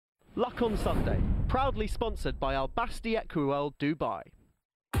Luck on Sunday, proudly sponsored by Al Basti Equiworld Dubai.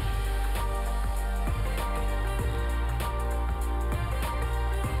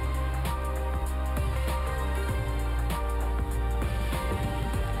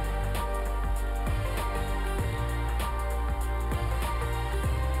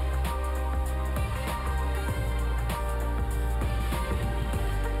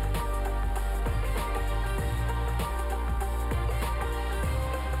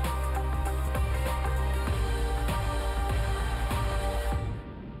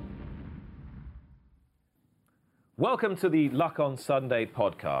 Welcome to the Luck on Sunday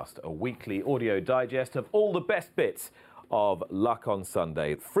podcast, a weekly audio digest of all the best bits of Luck on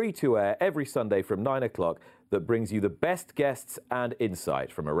Sunday, free to air every Sunday from 9 o'clock, that brings you the best guests and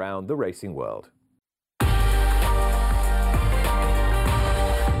insight from around the racing world.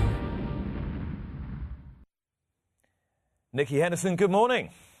 Nicky Henderson, good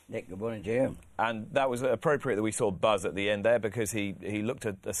morning. Nick, good morning to you. And that was appropriate that we saw Buzz at the end there, because he looked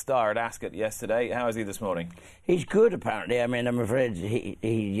a star at Ascot yesterday. How is he this morning? He's good, apparently. I mean, I'm afraid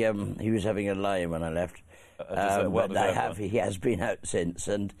he was having a lie when I left. But he has been out since,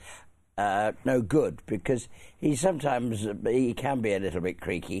 and no good, because he can be a little bit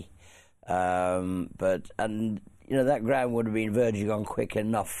creaky. That ground would have been verging on quick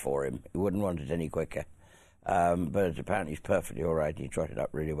enough for him. He wouldn't want it any quicker. But apparently he's perfectly all right. He trotted up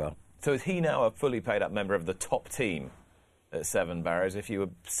really well. So is he now a fully paid-up member of the top team at Seven Barrows? If you were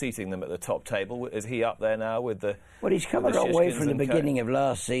seating them at the top table, is he up there now with the... Well, he's come a long way from the beginning of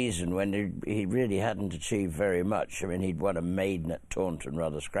last season, when he really hadn't achieved very much. I mean, he'd won a maiden at Taunton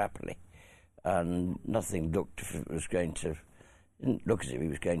rather scrappily, and nothing looked if it was going to... didn't look as if he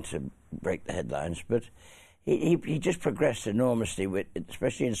was going to break the headlines, but he just progressed enormously,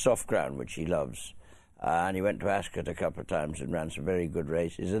 especially in soft ground, which he loves. And he went to Ascot a couple of times and ran some very good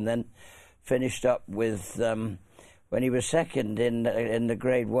races, and then finished up with when he was second in the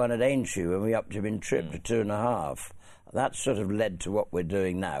Grade 1 at Aintree, when we upped him in trip to 2.5. That sort of led to what we're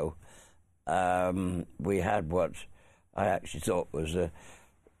doing now. We had what I actually thought was a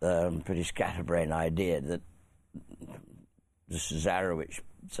pretty scatterbrain idea, that the Cesarewitch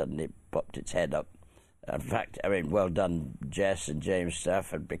suddenly popped its head up. In fact, I mean, well done, Jess and James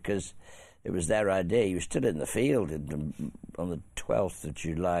Stafford, because it was their idea. He was still in the field on the 12th of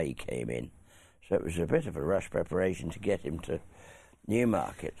July he came in. So it was a bit of a rush preparation to get him to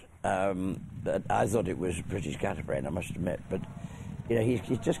Newmarket. But I thought it was pretty scatterbrain, I must admit. But,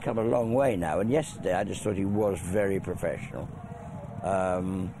 he's just come a long way now. And yesterday I just thought he was very professional. I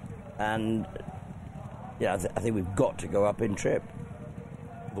think we've got to go up in trip.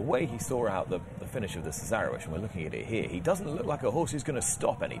 The way he saw out the finish of the Cesarewitch, and we're looking at it here, he doesn't look like a horse who's going to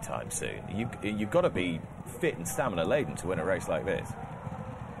stop anytime soon. You've got to be fit and stamina-laden to win a race like this.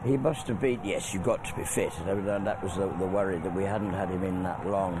 He must have been, yes, you've got to be fit. And that was the worry, that we hadn't had him in that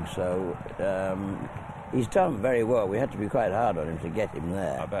long. So he's done very well. We had to be quite hard on him to get him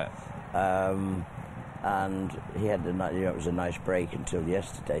there. I bet. And he had it was a nice break until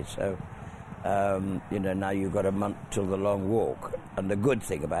yesterday. So... now you've got a month till the long walk. And the good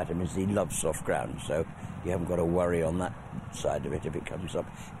thing about him is he loves soft ground, so you haven't got to worry on that side of it if it comes up.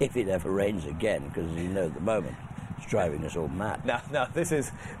 If it ever rains again, because as you know at the moment, it's driving us all mad. Now this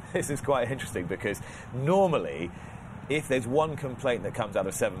is quite interesting, because normally, if there's one complaint that comes out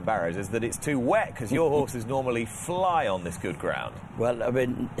of Seven Barrows, is that it's too wet, because your horses normally fly on this good ground. Well, I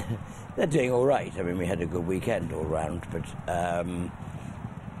mean, they're doing all right. I mean, we had a good weekend all round, but...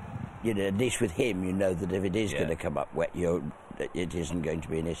 at least with him, you know that if it is going to come up wet, it isn't going to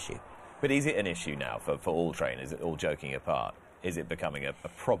be an issue. But is it an issue now for all trainers, all joking apart? Is it becoming a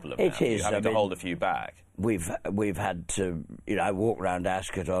problem now? It is. You're having to hold a few back? We've had to... I walked round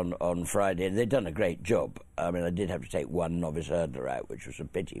Ascot on Friday, and they've done a great job. I mean, I did have to take one novice hurdler out, which was a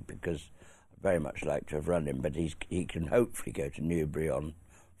pity, because I'd very much like to have run him, but he can hopefully go to Newbury on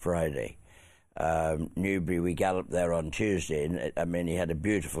Friday. Newbury, we galloped there on Tuesday, and he had a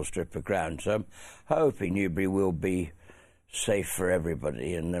beautiful strip of ground, so I'm hoping Newbury will be safe for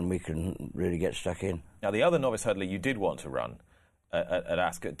everybody, and then we can really get stuck in. Now, the other novice hurdler you did want to run at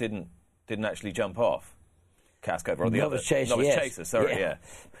Ascot didn't actually jump off Cascover, or the novice chaser,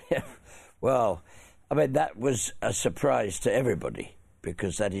 yeah. Well, I mean, that was a surprise to everybody,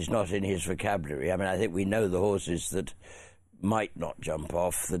 because that is not in his vocabulary. I mean, I think we know the horses that might not jump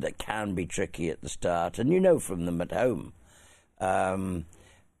off, that it can be tricky at the start, and you know from them at home.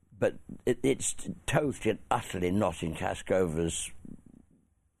 But it's totally and utterly not in Cascover's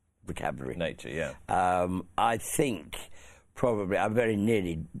vocabulary. Nature, yeah. I think probably I very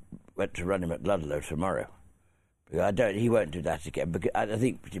nearly went to run him at Ludlow tomorrow, He won't do that again. Because I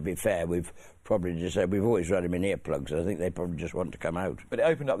think, to be fair, we've probably just said we've always run him in earplugs. I think they probably just want to come out. But it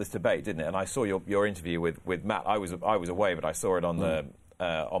opened up this debate, didn't it? And I saw your interview with Matt. I was away, but I saw it on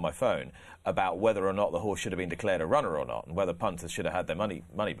on my phone about whether or not the horse should have been declared a runner or not, and whether punters should have had their money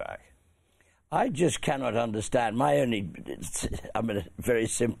back. I just cannot understand. A very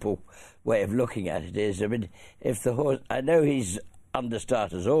simple way of looking at it is, if the horse, I know he's under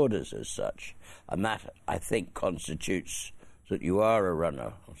starter's orders as such, and that, I think, constitutes that you are a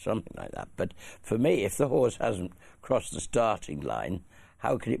runner or something like that. But for me, if the horse hasn't crossed the starting line,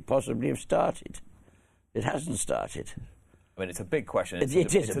 how could it possibly have started? It hasn't started. I mean, it's a big question. It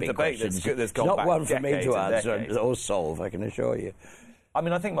is a big debate question. that's gone not back one for me to answer decades. or solve, I can assure you. I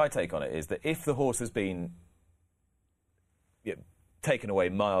mean, I think my take on it is that if the horse has been taken away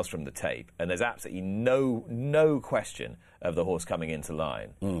miles from the tape, and there's absolutely no question of the horse coming into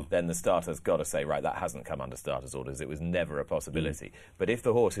line, then the starter's got to say, right, that hasn't come under starter's orders. It was never a possibility. But if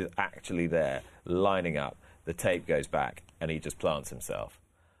the horse is actually there, lining up, the tape goes back, and he just plants himself,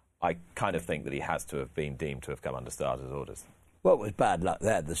 I kind of think that he has to have been deemed to have come under starter's orders. What was bad luck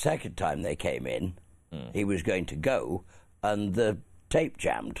there, the second time they came in, he was going to go, and the tape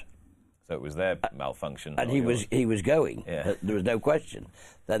jammed. So it was their malfunction. And he was going. Yeah. There was no question.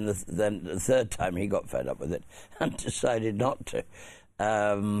 Then the third time he got fed up with it and decided not to.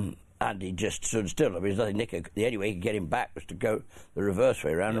 And he just stood still. I mean, there's nothing Nick. The only way he could get him back was to go the reverse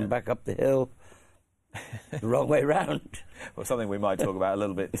way around and back up the hill. The wrong way round. Well, something we might talk about a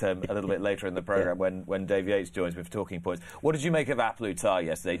little bit later in the programme when Dave Yates joins me for Talking Points. What did you make of A Plus Tard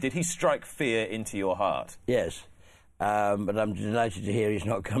yesterday? Did he strike fear into your heart? Yes. But I'm delighted to hear he's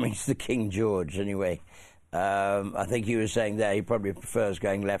not coming to the King George anyway. I think he was saying there he probably prefers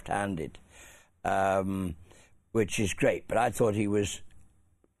going left-handed, which is great. But I thought he was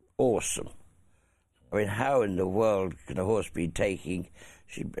awesome. I mean, how in the world can a horse be taking...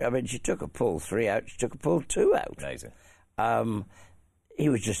 She took a pull 3 out, she took a pull 2 out. Amazing. He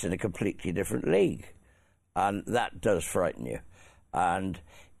was just in a completely different league. And that does frighten you. And...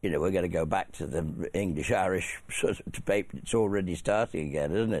 we're going to go back to the English-Irish sort of debate. It's already starting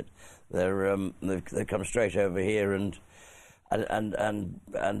again, isn't it? They've come straight over here and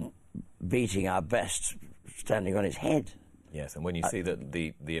beating our best, standing on his head. Yes, and when you see that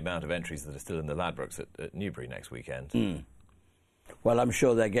the amount of entries that are still in the Ladbrokes at Newbury next weekend. Well, I'm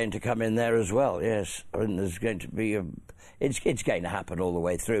sure they're going to come in there as well. Yes, I mean, there's going to be it's going to happen all the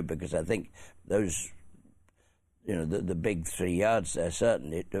way through because I think those. The big 3 yards there,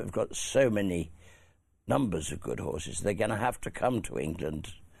 certainly, have got so many numbers of good horses. They're going to have to come to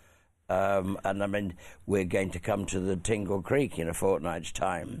England. And, I mean, we're going to come to the Tingle Creek in a fortnight's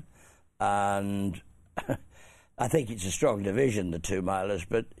time. And I think it's a strong division, the 2 milers,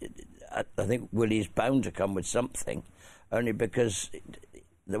 but I think Willie's bound to come with something, only because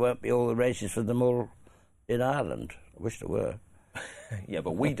there won't be all the races for them all in Ireland. I wish there were. Yeah,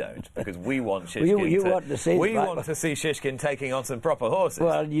 but we don't, because we want Shishkin you want to see want to see Shishkin taking on some proper horses.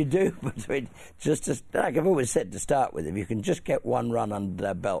 Well, you do, but I mean, like I've always said to start with, if you can just get one run under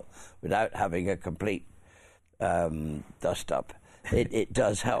their belt without having a complete dust-up, it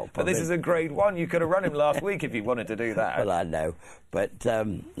does help. But this is a Grade 1. You could have run him last week if you wanted to do that. Well, I know. But,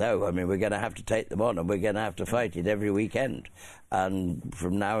 no, I mean, we're going to have to take them on and we're going to have to fight it every weekend. And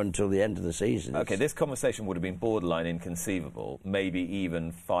from now until the end of the season. OK, this conversation would have been borderline inconceivable, maybe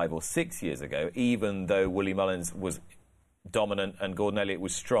even 5 or 6 years ago, even though Willie Mullins was dominant and Gordon Elliott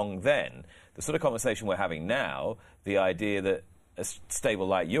was strong then. The sort of conversation we're having now, the idea that a stable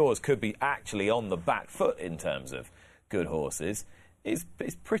like yours could be actually on the back foot in terms of good horses is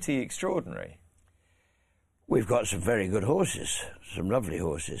pretty extraordinary. We've got some very good horses, some lovely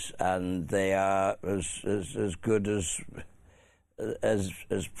horses, and they are as good as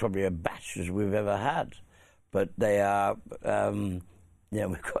probably a batch as we've ever had. But they are,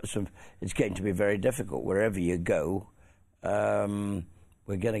 we've got some. It's going to be very difficult wherever you go. We're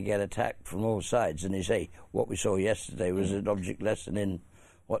going to get attacked from all sides, and you say what we saw yesterday was an object lesson in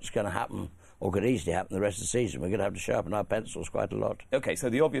what's going to happen. Or could easily happen the rest of the season. We're going to have to sharpen our pencils quite a lot. OK, so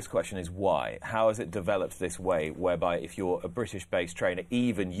the obvious question is why? How has it developed this way, whereby if you're a British-based trainer,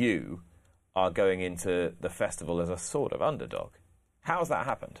 even you are going into the festival as a sort of underdog? How has that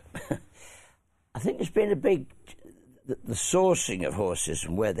happened? I think there's been a big... The sourcing of horses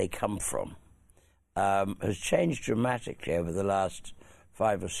and where they come from has changed dramatically over the last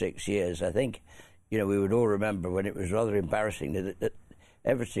 5 or 6 years. I think, we would all remember when it was rather embarrassing that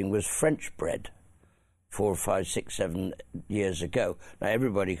everything was French bred 4, 5, 6, 7 years ago. Now,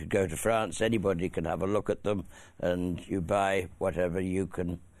 everybody could go to France, anybody can have a look at them, and you buy whatever you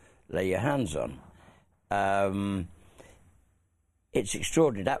can lay your hands on. It's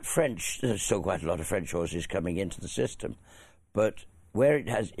extraordinary. That French, there's still quite a lot of French horses coming into the system, but where it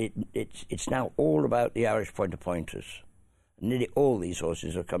has, it's now all about the Irish pointer-pointers. Nearly all these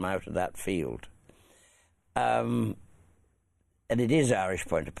horses have come out of that field. And it is Irish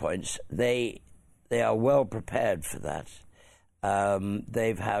pointer-points. They are well prepared for that.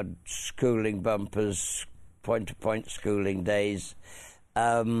 They've had schooling bumpers, point-to-point schooling days.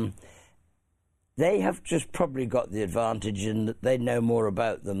 They have just probably got the advantage in that they know more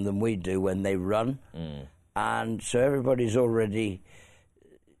about them than we do when they run. And so everybody's already,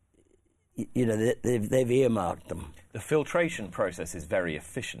 they've earmarked them. The filtration process is very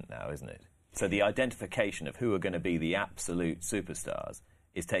efficient now, isn't it? So the identification of who are going to be the absolute superstars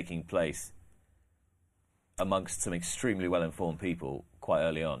is taking place amongst some extremely well-informed people quite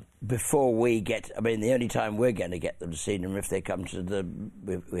early on. Before we get, the only time we're going to get them to see them if they come to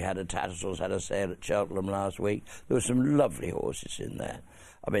we had a Tattersalls had a sale at Cheltenham last week. There were some lovely horses in there.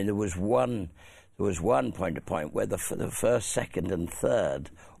 There was one point-to-point where the first, second and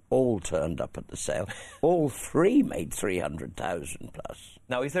third all turned up at the sale. All three made 300,000 plus.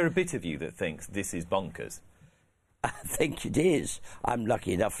 Now, is there a bit of you that thinks this is bonkers? I think it is. I'm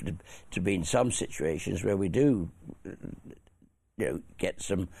lucky enough to be in some situations where we do, get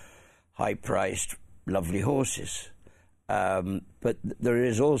some high-priced, lovely horses. But there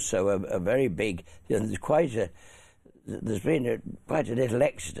is also a very big. There's been quite a little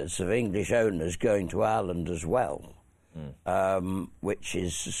exodus of English owners going to Ireland as well, which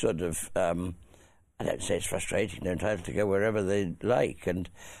is sort of. I don't say it's frustrating. They're entitled to go wherever they like, and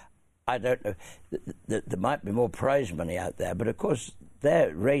I don't know. There might be more prize money out there, but of course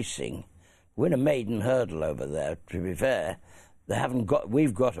they're racing. Win a maiden hurdle over there. To be fair, they haven't got.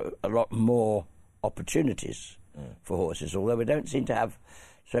 We've got a lot more opportunities for horses, although we don't seem to have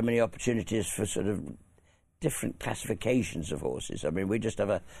so many opportunities for sort of different classifications of horses. We just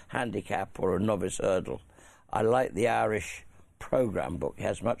have a handicap or a novice hurdle. I like the Irish programme book. It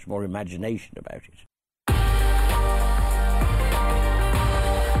has much more imagination about it.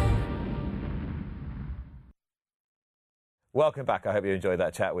 Welcome back. I hope you enjoyed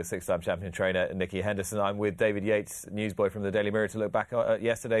that chat with six-time champion trainer Nicky Henderson. I'm with David Yates, newsboy from the Daily Mirror, to look back at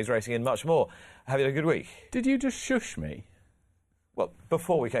yesterday's racing and much more. Have you had a good week? Did you just shush me? Well,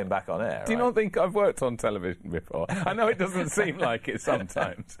 before we came back on air. Do you not think I've worked on television before? I know it doesn't seem like it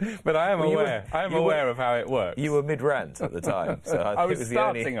sometimes, but I am aware. I am aware of how it works. You were mid-rant at the time, so I was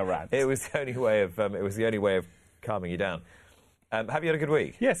starting a rant. It was the only way of. It was the only way of calming you down. Have you had a good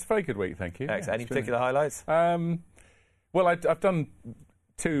week? Yes, very good week, thank you. Excellent. Any particular highlights? Well, I've done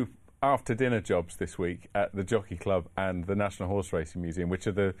 2 after-dinner jobs this week at the Jockey Club and the National Horse Racing Museum, which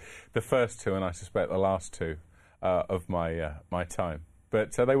are the first 2 and I suspect the last 2 of my time.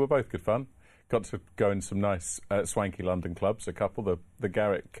 But they were both good fun. Got to go in some nice swanky London clubs, a couple, the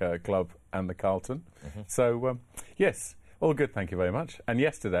Garrick Club and the Carlton. So, yes, all good, thank you very much. And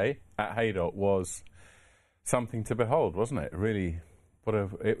yesterday at Haydock was something to behold, wasn't it? Really,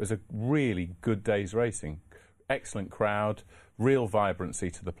 it was a really good day's racing. Excellent crowd, real vibrancy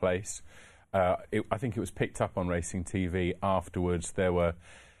to the place. I think it was picked up on Racing TV afterwards. There were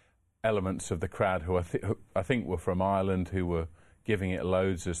elements of the crowd who I think were from Ireland who were giving it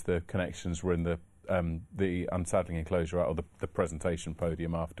loads as the connections were in the unsaddling enclosure or the presentation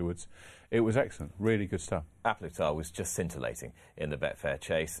podium afterwards. It was excellent, really good stuff. A Plus Tard was just scintillating in the Betfair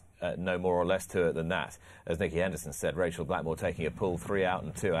Chase. No more or less to it than that. As Nicky Henderson said, Rachel Blackmore taking a pull, 3 out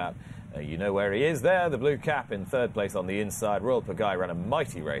and 2 out. You know where he is there, the blue cap in 3rd place on the inside. Royal Pagaille ran a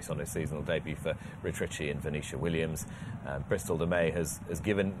mighty race on his seasonal debut for Rich Ritchie and Venetia Williams. Bristol de May has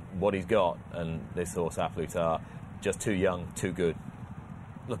given what he's got, and this horse, A Plus Tard, just too young, too good.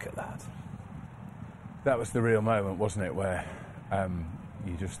 Look at that. That was the real moment, wasn't it, where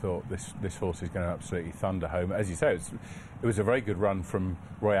you just thought this horse is going to absolutely thunder home. As you say, it was a very good run from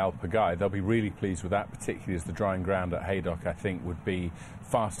Royal Pagaille. They'll be really pleased with that, particularly as the drying ground at Haydock, I think, would be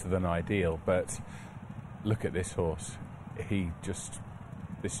faster than ideal. But look at this horse. He's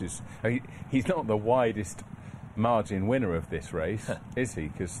not the widest margin winner of this race, is he?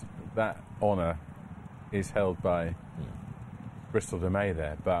 Because that honour is held by Bristol de May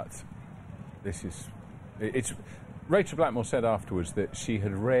there. But it's Rachel Blackmore said afterwards that she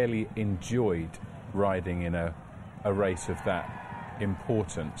had rarely enjoyed riding in a race of that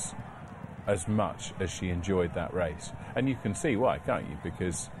importance as much as she enjoyed that race. And you can see why, can't you?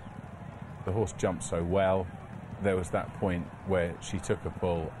 Because the horse jumped so well. There was that point where she took a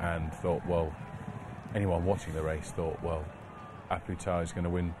pull and thought, well, anyone watching the race thought, well, A Plus Tard is going to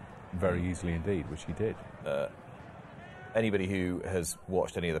win very easily indeed, which he did. Anybody who has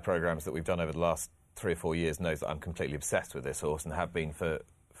watched any of the programmes that we've done over the last 3 or 4 years knows that I'm completely obsessed with this horse and have been for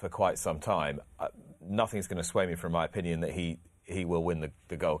quite some time. Nothing's going to sway me from my opinion that he will win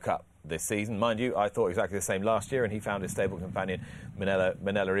the Gold Cup this season. Mind you, I thought exactly the same last year, and he found his stable companion,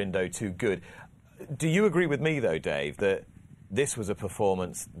 Minella Indo, too good. Do you agree with me, though, Dave, that this was a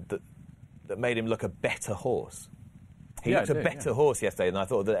performance that made him look a better horse? He looked a better horse yesterday than I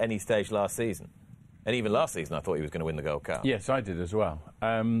thought at any stage last season. And even last season, I thought he was going to win the Gold Cup. Yes, I did as well.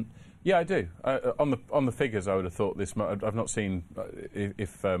 Yeah, I do. On the figures, I would have thought this. I've not seen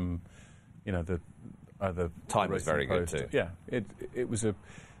if the other time was very good too. Yeah, it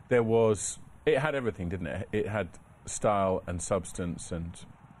had everything, didn't it? It had style and substance, and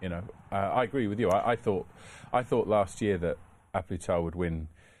I agree with you. I thought last year that A Plus Tard would win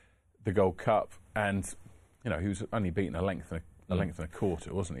the Gold Cup, and he was only beaten a length and a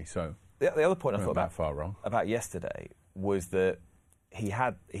quarter, wasn't he? So the other point I thought about far wrong about yesterday was that he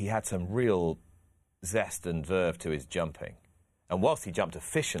had some real zest and verve to his jumping, and whilst he jumped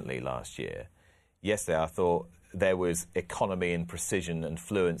efficiently last year, yesterday I thought there was economy and precision and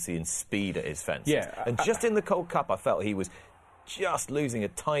fluency and speed at his fences. Yeah, and just in the Gold Cup, I felt he was just losing a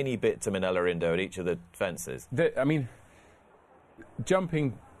tiny bit to Minella Indo at each of the fences.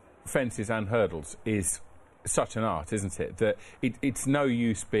 Jumping fences and hurdles is such an art, isn't it? That it's no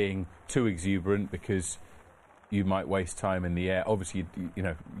use being too exuberant because you might waste time in the air. Obviously,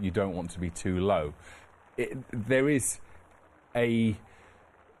 you don't want to be too low. There is a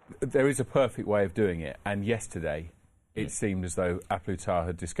perfect way of doing it, and yesterday it seemed as though A Plus Tard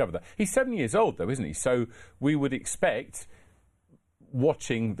had discovered that. He's 7 years old, though, isn't he? So we would expect,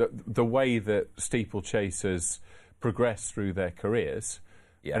 watching the way that steeplechasers progress through their careers,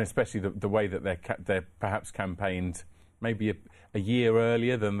 and especially the way that they're perhaps campaigned maybe a year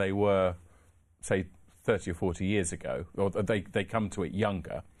earlier than they were, say, 30 or 40 years ago, or they come to it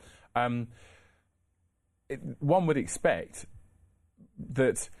younger, one would expect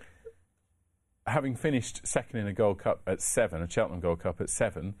that having finished second in a Gold Cup at 7, a Cheltenham Gold Cup at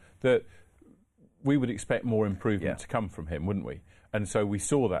 7, that we would expect more improvement to come from him, wouldn't we? And so we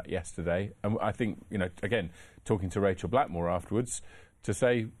saw that yesterday, and I think, again, talking to Rachel Blackmore afterwards, to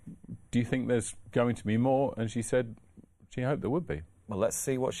say, do you think there's going to be more? And she said she hoped there would be. Well, let's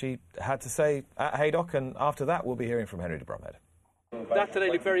see what she had to say at Haydock, and after that we'll be hearing from Henry de Bromhead. That today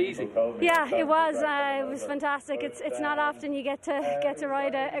looked very easy. Yeah, it was. It was fantastic. It's not often you get to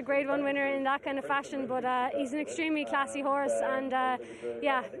ride a Grade 1 winner in that kind of fashion, but he's an extremely classy horse, and it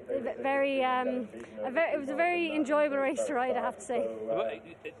was a very enjoyable race to ride, I have to say.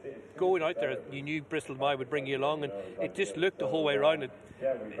 Going out there, you knew Bristol Mile would bring you along, and it just looked the whole way around.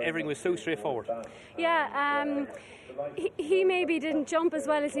 Everything was so straightforward. Yeah. He maybe didn't jump as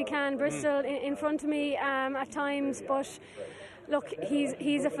well as he can, Bristol, in front of me at times, but look,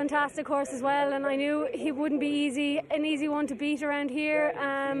 he's a fantastic horse as well, and I knew he wouldn't be an easy one to beat around here,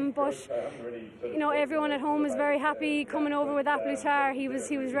 but everyone at home is very happy coming over with A Plus Tard. He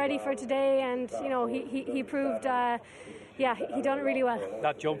was ready for today, and he proved he done it really well.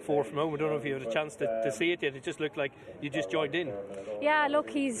 That jump forward from home, I don't know if you had a chance to see it yet. It just looked like you just joined in. Yeah, look,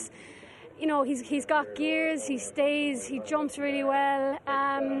 he's got gears, he stays, he jumps really well.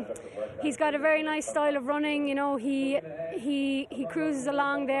 He's got a very nice style of running. He cruises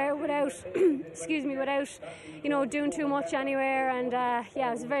along there without doing too much anywhere, and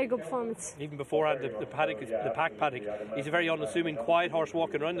it was a very good performance. Even beforehand, the pack paddock, he's a very unassuming, quiet horse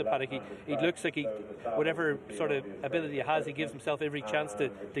walking around the paddock. He looks like whatever sort of ability he has, he gives himself every chance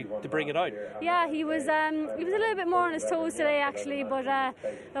to bring it out. Yeah, he was a little bit more on his toes today, actually, but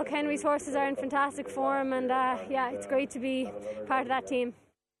look, Henry's horses are in fantastic form, and it's great to be part of that team.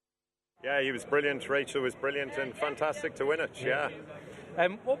 Yeah, he was brilliant. Rachel was brilliant and fantastic to win it. Yeah.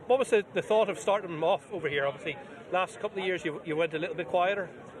 What was the thought of starting him off over here? Obviously, last couple of years you went a little bit quieter.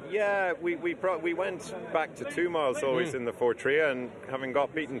 Yeah, we went back to 2 miles always in the Fortria, and having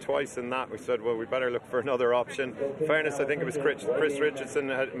got beaten twice in that, we said, well, we better look for another option. In fairness, I think it was Chris Richardson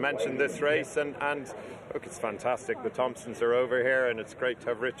had mentioned this race, and look, it's fantastic. The Thompsons are over here, and it's great to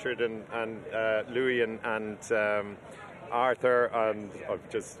have Richard and Louis and Arthur, and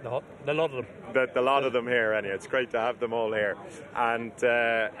just the lot of them. The lot of them here, anyway. It's great to have them all here, and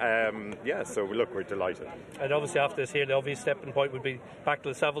so look, we're delighted. And obviously after this here, the obvious stepping point would be back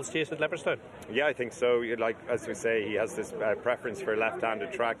to the Savills Chase at Leopardstown. Yeah, I think so. Like as we say, he has this preference for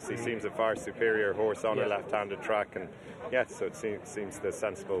left-handed tracks. He seems a far superior horse on a left-handed track, and so it seems the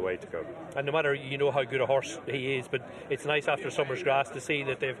sensible way to go. And no matter how good a horse he is, but it's nice after summer's grass to see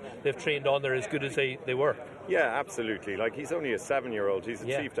that they've trained on there as good as they were. Yeah, absolutely. Like, he's only a 7-year-old. He's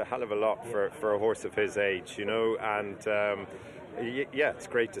achieved a hell of a lot for a horse of his age, and Yeah, it's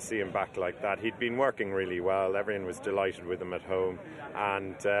great to see him back like that. He'd been working really well. Everyone was delighted with him at home,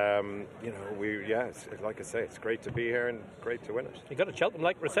 and like I say, it's great to be here and great to win it. He got a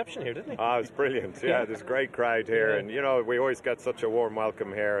Cheltenham-like reception here, didn't he? Ah, it was brilliant. Yeah, there's a great crowd here, and we always get such a warm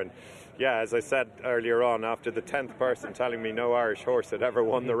welcome here. And yeah, as I said earlier on, after the 10th person telling me no Irish horse had ever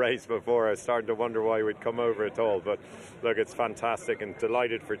won the race before, I was starting to wonder why we'd come over at all. But look, it's fantastic, and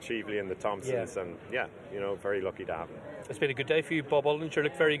delighted for Cheveley and the Thompsons, and very lucky to have him. It's been a good day for you. Bob Olinger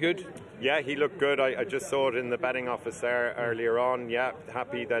looked very good. Yeah, he looked good. I just saw it in the betting office there earlier on. Yeah,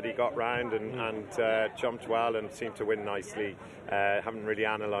 happy that he got round and jumped well and seemed to win nicely. Haven't really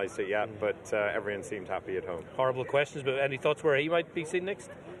analysed it yet, but everyone seemed happy at home. Horrible questions, but any thoughts where he might be seen next,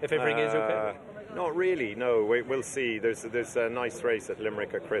 if everything is okay? Not really, no. We'll see. There's a nice race at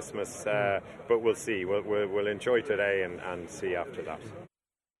Limerick at Christmas, but we'll see. We'll enjoy today and see after that.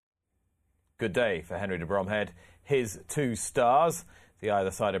 Good day for Henry de Bromhead. His 2 stars, the either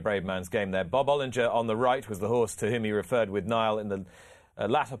side of Braveman's Game there. Bob Olinger on the right was the horse to whom he referred with Niall in the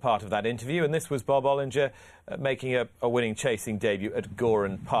latter part of that interview, and this was Bob Olinger making a winning chasing debut at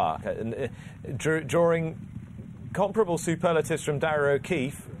Goran Park, drawing comparable superlatives from Darragh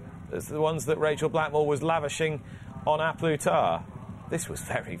O'Keefe as the ones that Rachel Blackmore was lavishing on A Plus Tard. This was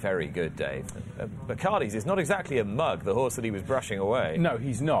very, very good, Dave. Bacardi's is not exactly a mug, the horse that he was brushing away. No,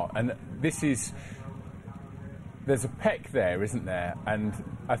 he's not. And this is... There's a peck there, isn't there? And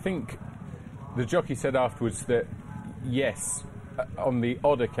I think the jockey said afterwards that, yes, on the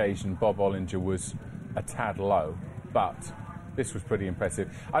odd occasion, Bob Olinger was a tad low, but this was pretty impressive.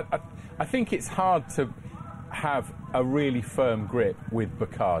 I think it's hard to have a really firm grip with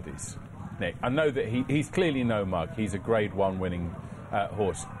Bacardi's, Nick. I know that he's clearly no mug. He's a Grade 1 winning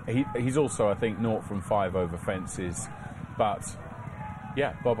horse. He's also, I think, 0 from 5 over fences. But,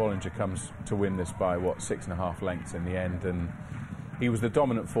 yeah, Bob Olinger comes to win this by, 6.5 lengths in the end. And he was the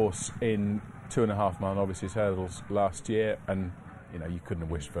dominant force in 2.5 mile novices hurdles last year. And, you couldn't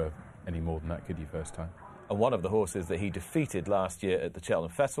have wished for any more than that, could you, first time? And one of the horses that he defeated last year at the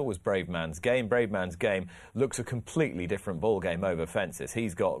Cheltenham Festival was Braveman's Game. Braveman's Game looks a completely different ballgame over fences.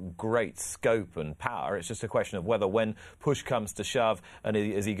 He's got great scope and power. It's just a question of whether, when push comes to shove, and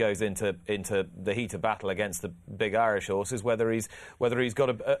as he goes into the heat of battle against the big Irish horses, whether he's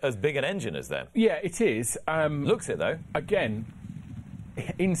got as big an engine as them. Yeah, it is. Looks it though. Again,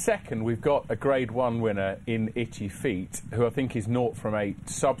 in second, we've got a Grade 1 winner in Itchy Feet, who I think is 0 from 8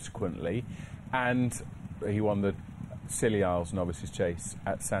 subsequently, and he won the Scilly Isles Novices Chase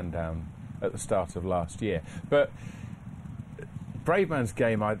at Sandown at the start of last year. But Braveman's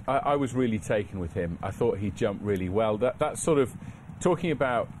Game, I was really taken with him. I thought he jumped really well. That sort of, talking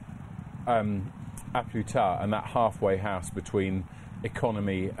about A Plus Tard and that halfway house between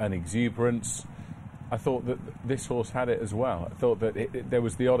economy and exuberance, I thought that this horse had it as well. I thought that there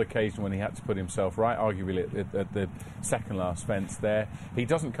was the odd occasion when he had to put himself right, arguably at the second last fence there. He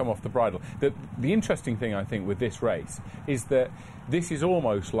doesn't come off the bridle. The interesting thing, I think, with this race is that this is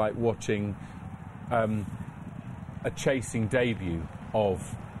almost like watching a chasing debut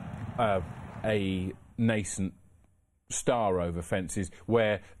of a nascent star over fences,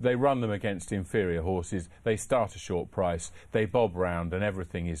 where they run them against inferior horses, they start a short price, they bob round, and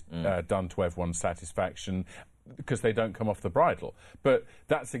everything is done to everyone's satisfaction because they don't come off the bridle. But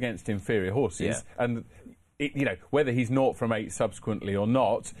that's against inferior horses, and whether he's 0 from 8 subsequently or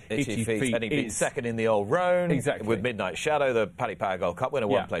not, Itchy Feet, and he beat second in the Old Roan, exactly, with Midnight Shadow, the Paddy Power Gold Cup winner,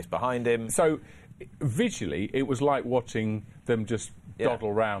 one place behind him. So visually, it was like watching them just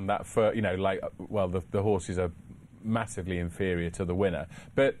dawdle round that the horses are massively inferior to the winner.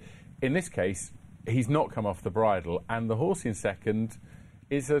 But in this case, he's not come off the bridle, and the horse in second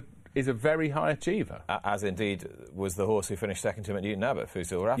is a very high achiever. As indeed was the horse who finished second to him at Newton Abbott,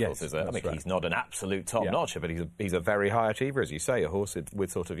 Fusil Raffles. Yes, I mean, he's not an absolute top-notcher, but he's a very high achiever, as you say, a horse with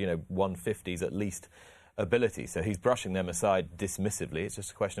sort of 150s at least ability. So he's brushing them aside dismissively. It's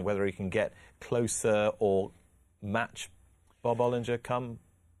just a question of whether he can get closer or match Bob Olinger come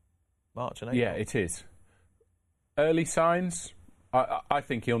March and April. Yeah, it is. Early signs, I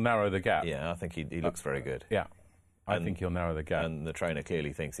think he'll narrow the gap. Yeah, I think he looks very good. Yeah, I think he'll narrow the gap. And the trainer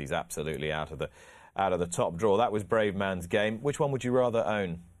clearly thinks he's absolutely out of the top draw. That was Braveman's Game. Which one would you rather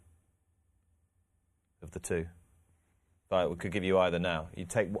own of the two? If I could give you either now. You'd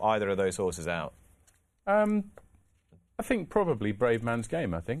take either of those horses out. I think probably Braveman's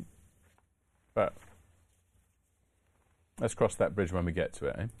Game, I think. But let's cross that bridge when we get to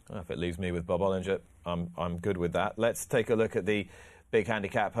it, eh? Well, if it leaves me with Bob Olinger, I'm good with that. Let's take a look at the big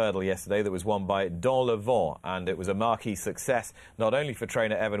handicap hurdle yesterday that was won by Don Le Vent, and it was a marquee success not only for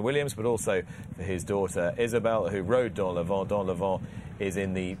trainer Evan Williams but also for his daughter Isabel, who rode Don Le Vent. Don Le Vent is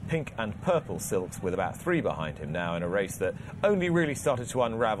in the pink and purple silks with about 3 behind him now in a race that only really started to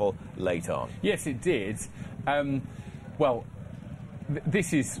unravel late on. Yes, it did.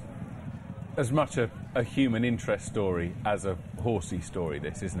 This is as much a human interest story as a horsey story,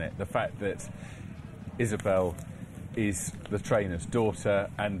 this, isn't it? The fact that Isabel is the trainer's daughter,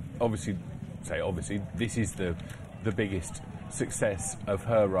 and obviously, this is the biggest success of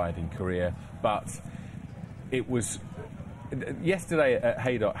her riding career, but it was... Yesterday at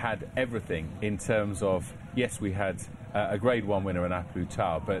Haydock had everything in terms of, yes, we had a Grade 1 winner in Apu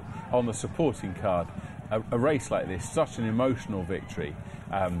Tar, but on the supporting card, a race like this, such an emotional victory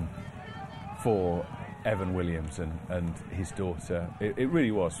for Evan Williams and his daughter. It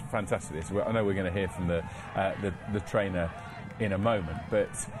really was fantastic. I know we're going to hear from the trainer in a moment, but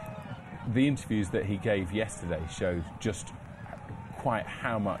the interviews that he gave yesterday showed just quite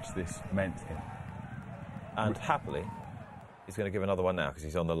how much this meant to him. And happily, he's going to give another one now because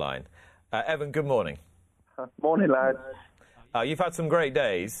he's on the line. Evan, good morning. Morning, lads. You've had some great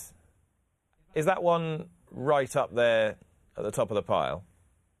days. Is that one right up there at the top of the pile?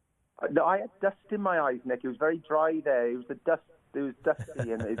 No, I had dust in my eyes, Nick. It was very dry there. It was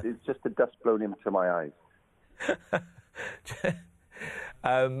dusty, and it's just the dust blown into my eyes.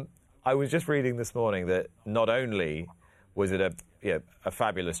 I was just reading this morning that not only was it a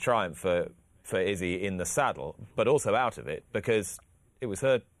fabulous triumph for Izzy in the saddle, but also out of it, because it was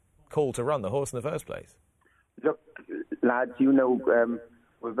her call to run the horse in the first place. Look, lads,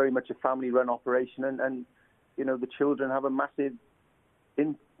 we're very much a family-run operation, and the children have a massive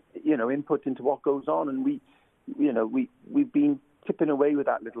input into what goes on, and we've been tipping away with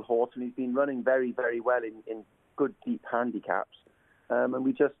that little horse, and he's been running very, very well in good deep handicaps, and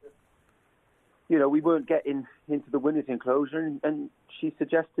we just we weren't getting into the winners' enclosure, and she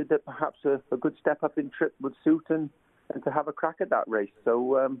suggested that perhaps a good step up in trip would suit and to have a crack at that race.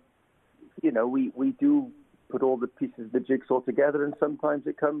 So we do put all the pieces of the jigsaw together, and sometimes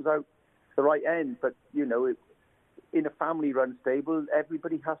it comes out the right end, but in a family-run stable,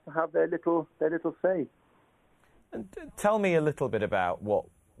 everybody has to have their little say. And tell me a little bit about what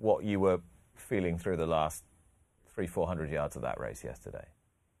you were feeling through the last 300-400 yards of that race yesterday.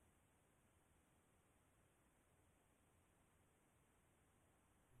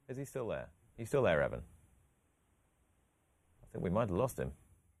 Is he still there? Are you still there, Evan? I think we might have lost him.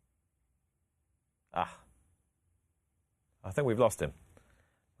 I think we've lost him.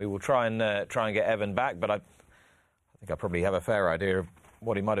 We will try and get Evan back, but I think I probably have a fair idea of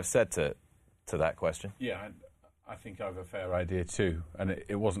what he might have said to that question. Yeah, I think I have a fair idea too, and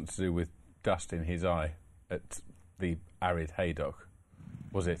it wasn't to do with dust in his eye at the arid Haydock,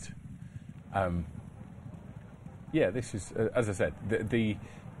 was it? This is, as I said,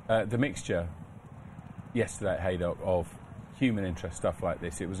 the mixture yesterday at Haydock of human interest, stuff like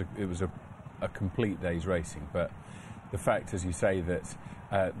this. It was a complete day's racing, but the fact, as you say, that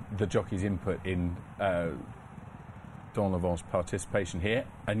the jockey's input in Don Le Vent's participation here,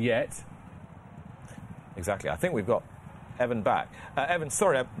 and yet... Exactly. I think we've got Evan back. Evan,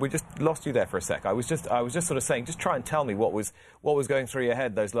 sorry, we just lost you there for a sec. I was just sort of saying, just try and tell me what was going through your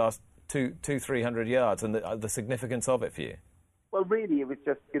head those last 300 yards and the significance of it for you. Well, really, it was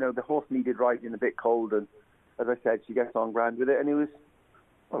just, the horse needed riding a bit cold, and as I said, she gets on grand with it, and it was,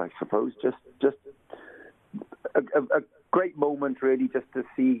 well, I suppose, just a great moment, really, just to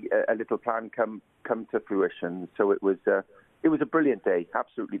see a little plan come to fruition. So it was a brilliant day,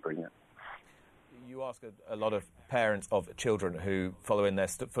 absolutely brilliant. You ask a lot of parents of children who follow in their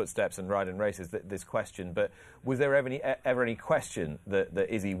footsteps and ride in races this question, but was there ever any question that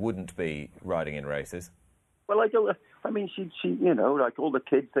Izzy wouldn't be riding in races? Well, she like all the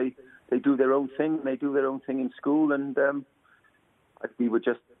kids, they do their own thing. They do their own thing in school, and we were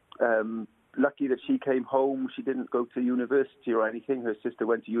just lucky that she came home. She didn't go to university or anything. Her sister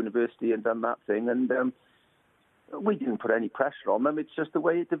went to university and done that thing, and we didn't put any pressure on them. It's just the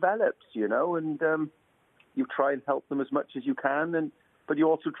way it develops, and you try and help them as much as you can, but you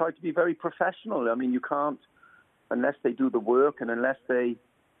also try to be very professional. I mean, you can't, unless they do the work and unless they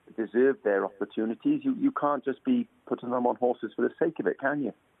deserve their opportunities, you can't just be putting them on horses for the sake of it, can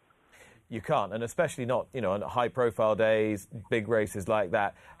you? You can't, and especially not, on high-profile days, big races like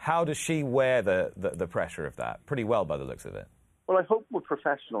that. How does she wear the pressure of that? Pretty well, by the looks of it. Well, I hope we're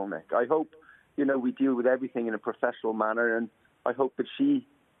professional, Nick. I hope, we deal with everything in a professional manner, and I hope that she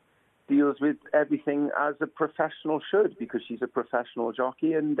deals with everything as a professional should, because she's a professional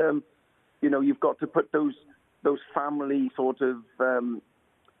jockey, and, you've got to put those those family sort of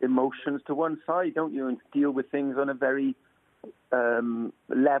emotions to one side, don't you, and deal with things on a very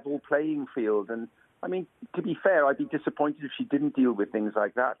level playing field. And I mean, to be fair, I'd be disappointed if she didn't deal with things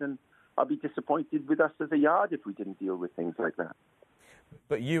like that, and I'd be disappointed with us as a yard if we didn't deal with things like that.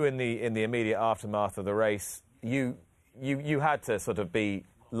 But you, in the immediate aftermath of the race, you had to sort of be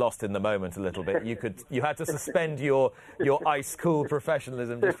lost in the moment a little bit. You had to suspend your ice cool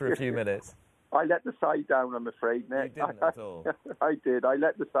professionalism just for a few minutes. I let the side down, I'm afraid, Nick. You didn't at all. I did. I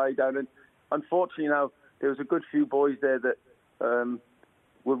let the side down, and unfortunately now there was a good few boys there that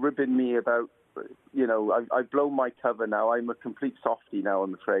were ribbing me about. You know, I've blown my cover now. I'm a complete softie now,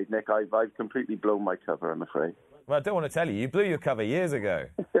 I'm afraid, Nick. I've completely blown my cover, I'm afraid. Well, I don't want to tell you. You blew your cover years ago.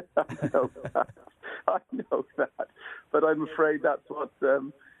 I know that. But I'm afraid that's what...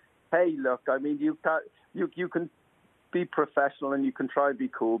 hey, look, I mean, you can be professional and you can try and be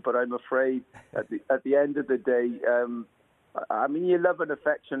cool, but I'm afraid at the end of the day, I mean, you love and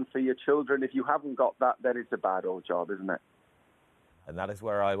affection for your children. If you haven't got that, then it's a bad old job, isn't it? And that is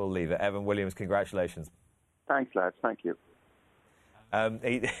where I will leave it. Evan Williams, congratulations. Thanks, lads. Thank you.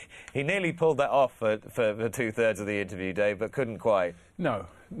 He nearly pulled that off for 2/3 of the interview, Dave, but couldn't quite. No.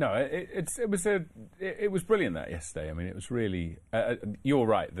 It was brilliant that yesterday. I mean, it was really. You're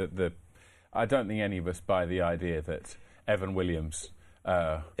right that I don't think any of us buy the idea that Evan Williams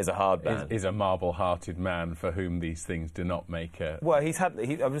is a hard man. Is a marble-hearted man for whom these things do not make a... Well, I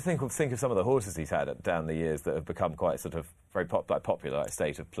was think of some of the horses he's had down the years that have become quite sort of very popular, like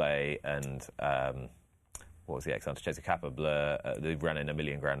State of Play and what was the ex-hunter, Chaser Kappa Bleu, they ran in a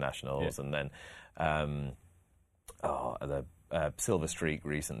million Grand Nationals, and then the Silver Streak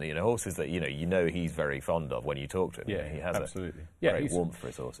recently. You know, horses that you know he's very fond of when you talk to him. Yeah, he has absolutely. Great warmth for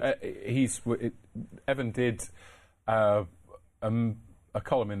his horses. Evan did a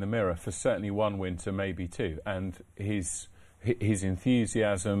column in the Mirror for certainly one winter, maybe two, and his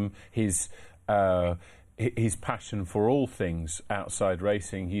enthusiasm, his passion for all things outside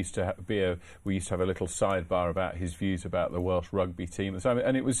racing. We used to have a little sidebar about his views about the Welsh rugby team,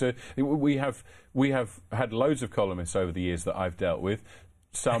 and it was we have had loads of columnists over the years that I've dealt with.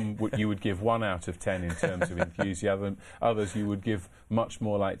 Some you would give 1 out of 10 in terms of enthusiasm. Others you would give much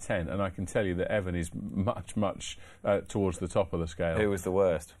more like 10. And I can tell you that Evan is much towards the top of the scale. Who was the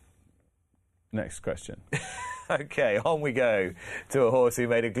worst? Next question. OK, on we go to a horse who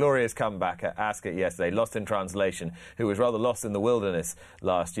made a glorious comeback at Ascot yesterday, Lost in Translation, who was rather lost in the wilderness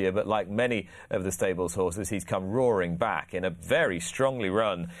last year, but like many of the stable's horses, he's come roaring back in a very strongly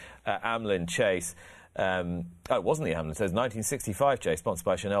run Amlin Chase. It wasn't the Hamlin, it says 1965 chase, sponsored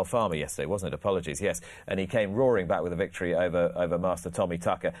by Chanel Farmer yesterday, wasn't it? Apologies, yes. And he came roaring back with a victory over Master Tommy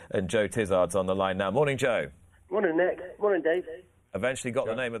Tucker. And Joe Tizard's on the line now. Morning, Joe. Morning, Nick. Morning, Dave. Eventually got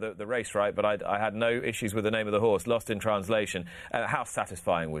the name of the race right, but I had no issues with the name of the horse, Lost in Translation. How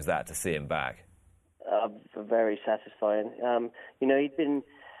satisfying was that to see him back? Very satisfying. You know, it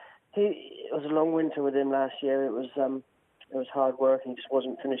was a long winter with him last year. It was hard work, and he just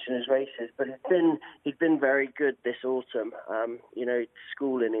wasn't finishing his races. But he'd been very good this autumn. You know,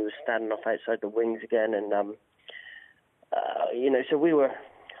 schooling, he was standing off outside the wings again, and you know, so we were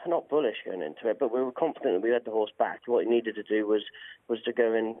not bullish going into it, but we were confident that we had the horse back. What he needed to do was to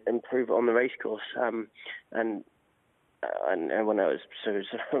go and improve it on the racecourse, and when it was so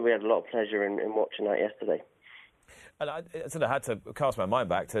we had a lot of pleasure in watching that yesterday. And I sort of had to cast my mind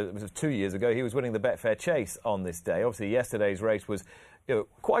back to, it was 2 years ago, he was winning the Betfair Chase on this day. Obviously, yesterday's race was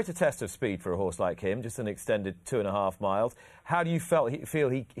quite a test of speed for a horse like him, just an extended 2.5 miles. How do you feel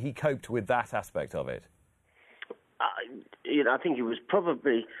he coped with that aspect of it? You know, I think he's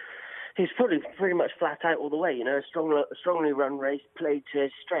probably pretty much flat out all the way. You know, a strongly run race, played to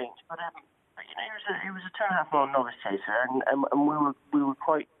his strengths. But you know, he was a 2.5 mile novice chaser, and we were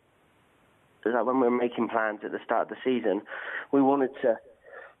quite. When we were making plans at the start of the season, we wanted to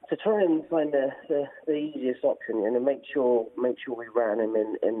try and find the easiest option and make sure we ran him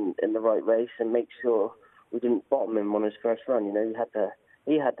in the right race and make sure we didn't bottom him on his first run. You know,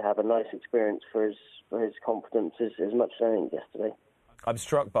 he had to have a nice experience for his confidence as much as anything yesterday. I'm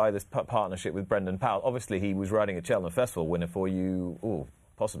struck by this partnership with Brendan Powell. Obviously, he was riding a Cheltenham Festival winner for you.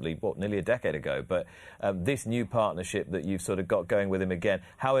 Possibly, nearly a decade ago. But this new partnership that you've sort of got going with him again,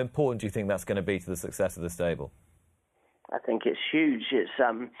 how important do you think that's going to be to the success of the stable? I think it's huge. It's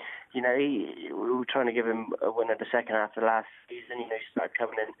you know, we were trying to give him a win at the second half of last season. You know, he started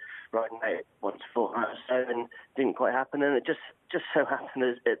coming in riding out once a fortnight or so, and didn't quite happen. And it just so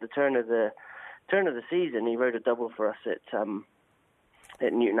happened at the turn of the season, he rode a double for us at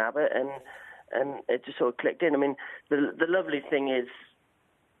Newton Abbot, and it just sort of clicked in. I mean, the lovely thing is,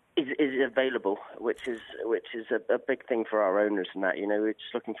 is available, which is a big thing for our owners. And that, you know, we're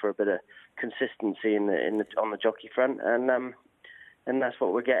just looking for a bit of consistency on the jockey front, and that's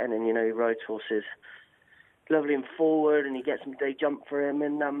what we're getting. And you know, he rides horses lovely and forward, and he gets some day jump for him,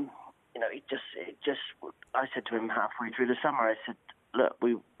 and you know, it just. I said to him halfway through the summer, I said, look,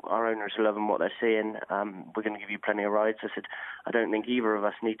 our owners are loving what they're seeing. We're going to give you plenty of rides. I said, I don't think either of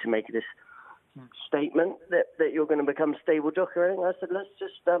us need to make this statement that you're going to become stable jockey or anything. I said, let's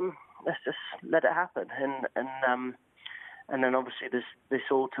just let it happen. And then obviously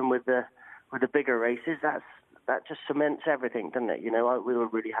this autumn with the bigger races, that just cements everything, doesn't it? You know, we were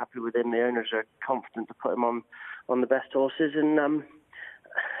really happy with him. The owners are confident to put him on the best horses, and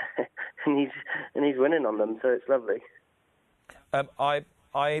he's winning on them, so it's lovely. I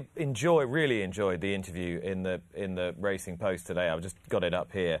really enjoyed the interview in the Racing Post today. I've just got it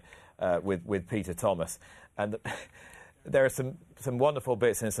up here with Peter Thomas, and there are some wonderful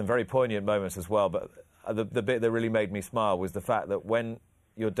bits and some very poignant moments as well. But the bit that really made me smile was the fact that when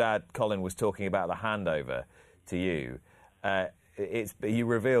your dad Colin was talking about the handover to you, you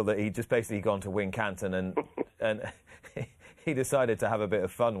revealed that he'd just basically gone to Wincanton and he decided to have a bit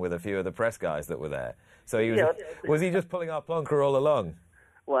of fun with a few of the press guys that were there. So was he just pulling our plonker all along?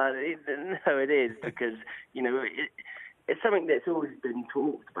 Well, no, it is, because, you know, it's something that's always been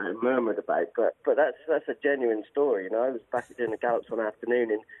talked about and murmured about, but that's a genuine story. You know, I was back at doing the gallops one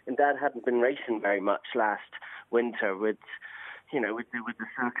afternoon, and Dad hadn't been racing very much last winter with the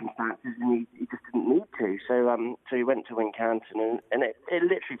circumstances, and he just didn't need to. So he went to Wincanton, and it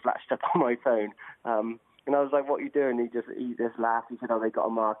literally flashed up on my phone. And I was like, what are you doing? He just laughed. He said, they got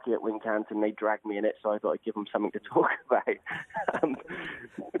a marquee at Wincanton. They dragged me in it, so I thought I'd give them something to talk about.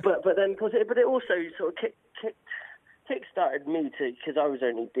 But it also sort of kick-started me because I was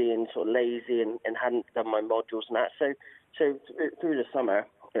only being sort of lazy and hadn't done my modules and that. So through the summer,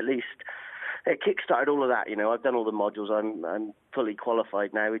 at least, it kick-started all of that. You know, I've done all the modules. I'm fully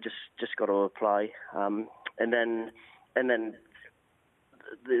qualified now. We just got to apply. And then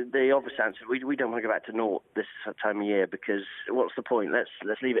the obvious answer, we don't want to go back to naught this time of year, because what's the point?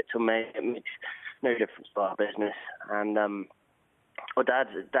 Let's leave it till May. It makes no difference to our business. And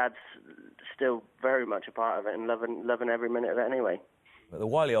Dad's still very much a part of it and loving every minute of it anyway. But the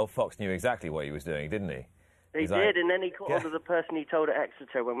wily old fox knew exactly what he was doing, didn't he? He did, and then he caught hold of the person he told at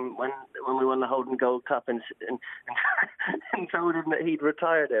Exeter when we won the Holden Gold Cup and told him that he'd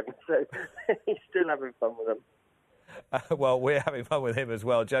retired him. So he's still having fun with him. Well, we're having fun with him as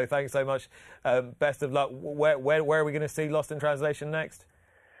well. Joe, thanks so much. Best of luck. Where are we going to see Lost in Translation next?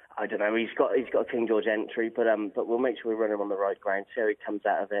 I don't know. He's got a King George entry, but we'll make sure we run him on the right ground, see how he comes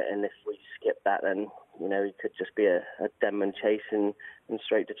out of it. And if we skip that, then you know he could just be a Denman chase and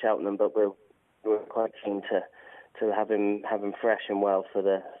straight to Cheltenham. But we're quite keen to have him fresh and well for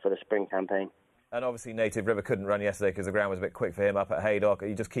the spring campaign. And obviously, Native River couldn't run yesterday because the ground was a bit quick for him up at Haydock.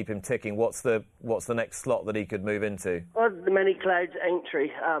 You just keep him ticking. What's the next slot that he could move into? Well, the Many Clouds Aintree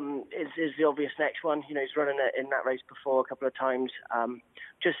is the obvious next one. You know, he's running it in that race before a couple of times.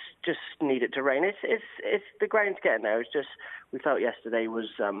 Just need it to rain. It's the ground's getting there. It's just we felt yesterday was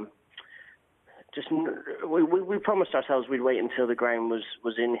we promised ourselves we'd wait until the ground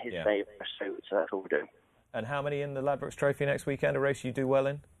was in his favour. So that's what we're doing. And how many in the Ladbrokes Trophy next weekend? A race you do well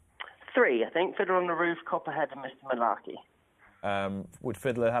in? 3, I think. Fiddler on the Roof, Copperhead and Mr. Malarkey. Would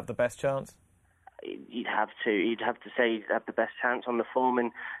Fiddler have the best chance? You'd have to say he'd have the best chance on the form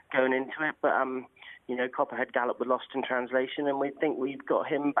and going into it. But, you know, Copperhead galloped with Lost in Translation, and we think we've got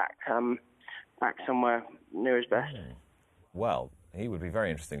him back somewhere near his best. Well, he would be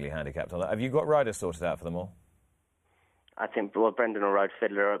very interestingly handicapped on that. Have you got riders sorted out for them all? I think, well, Brendan will ride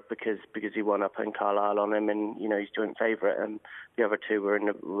Fiddler because he won up in Carlisle on him, and, you know, he's joint favourite, and the other two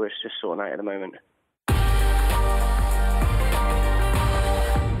we're just sorting out at the moment.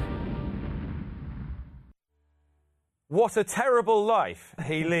 What a terrible life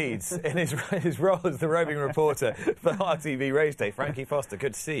he leads in his role as the roving reporter for RTV Race Day. Frankie Foster,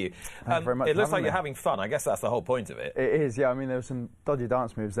 good to see you. Very much it looks like you're having fun. I guess that's the whole point of it. It is, yeah. I mean, there were some dodgy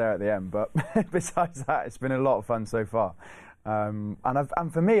dance moves there at the end, but besides that, it's been a lot of fun so far. And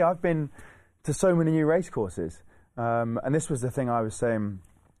for me, I've been to so many new race courses. And this was the thing I was saying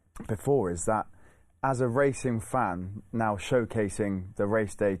before, is that as a racing fan, now showcasing the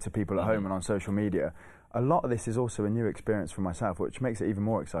race day to people at home and on social media, a lot of this is also a new experience for myself, which makes it even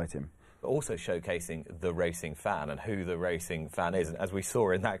more exciting. But also showcasing the racing fan and who the racing fan is. And as we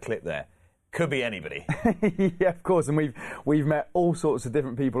saw in that clip there, Could be anybody. Yeah, of course, and we've met all sorts of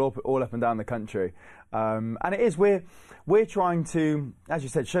different people all up and down the country, and it is we're trying to, as you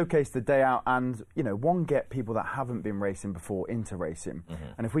said, showcase the day out, and get people that haven't been racing before into racing,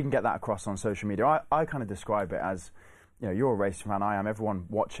 and if we can get that across on social media, I kind of describe it as, you're a racing fan, I am, everyone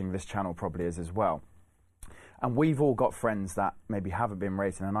watching this channel probably is as well. And we've all got friends that maybe haven't been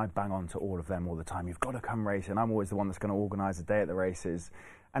racing, and I bang on to all of them all the time. You've got to come racing. I'm always the one that's going to organise a day at the races.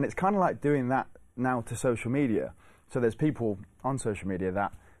 And it's kind of like doing that now to social media. So there's people on social media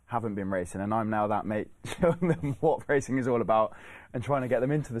that haven't been racing, and I'm now that mate showing them what racing is all about and trying to get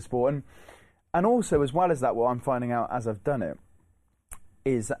them into the sport. And also, as well as that, what I'm finding out as I've done it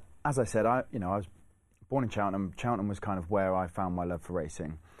is, as I said, I was born in Cheltenham. Cheltenham was kind of where I found my love for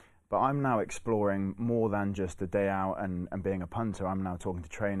racing. But I'm now exploring more than just the day out and being a punter. I'm now talking to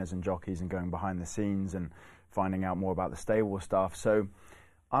trainers and jockeys and going behind the scenes and finding out more about the stable stuff. So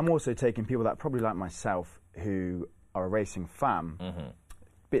I'm also taking people that probably like myself who are a racing fan a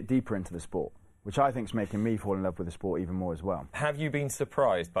bit deeper into the sport, which I think is making me fall in love with the sport even more as well. Have you been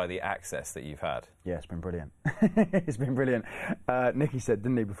surprised by the access that you've had? Yeah, it's been brilliant. It's been brilliant. Nicky said,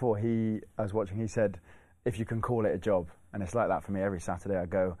 didn't he, before I was watching, he said, if you can call it a job. And it's like that for me. Every Saturday I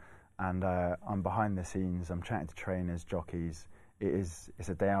go and I'm behind the scenes, I'm chatting to trainers, jockeys. It's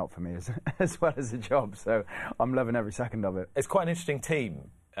a day out for me as well as a job, so I'm loving every second of it. It's quite an interesting team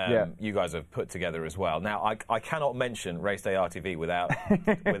you guys have put together as well. Now, I cannot mention Race Day RTV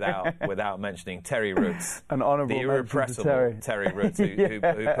without mentioning Terry Roots, an honourable the irrepressible Terry Roots, who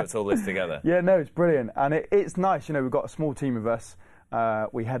puts all this together. Yeah, no, it's brilliant, and it's nice. We've got a small team of us.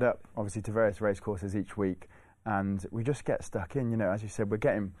 We head up, obviously, to various race courses each week, and we just get stuck in. As you said, we're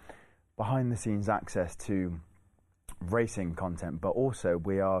getting behind-the-scenes access to racing content, but also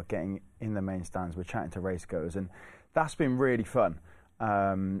we are getting in the main stands, we're chatting to race goers, and that's been really fun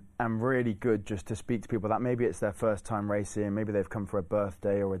and really good just to speak to people that maybe it's their first time racing, maybe they've come for a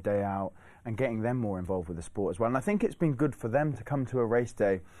birthday or a day out, and getting them more involved with the sport as well. And I think it's been good for them to come to a race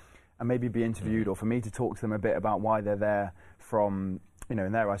day and maybe be interviewed, or for me to talk to them a bit about why they're there from, and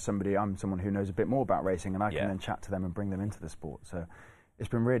I'm someone who knows a bit more about racing, and I can then chat to them and bring them into the sport. So it's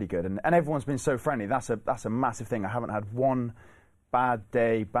been really good, and everyone's been so friendly. That's a massive thing. I haven't had one bad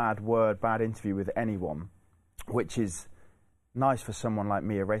day, bad word, bad interview with anyone, which is nice for someone like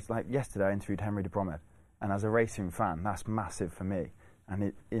me. Like yesterday, I interviewed Henry de Bromhead, and as a racing fan, that's massive for me.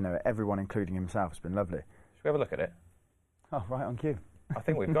 And everyone, including himself, has been lovely. Should we have a look at it? Oh, right on cue. I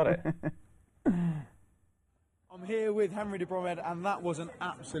think we've got it. I'm here with Henry de Bromhead, and that was an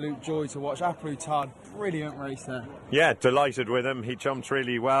absolute joy to watch. A Plus Tard, brilliant race there. Yeah, delighted with him. He jumped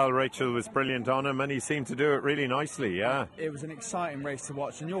really well. Rachel was brilliant on him, and he seemed to do it really nicely, yeah. It was an exciting race to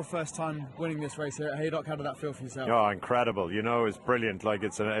watch, and your first time winning this race here at Haydock, how did that feel for yourself? Oh, incredible. It's brilliant. Like,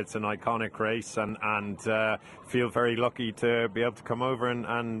 it's an iconic race, and feel very lucky to be able to come over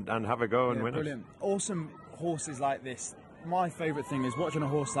and have a go and win brilliant. Awesome horses like this. My favourite thing is watching a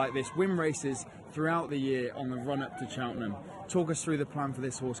horse like this win races throughout the year on the run up to Cheltenham. Talk us through the plan for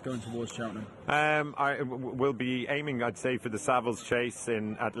this horse going towards Cheltenham. We'll be aiming, I'd say, for the Savills Chase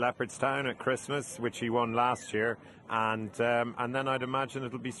at Leopardstown at Christmas, which he won last year, and then I'd imagine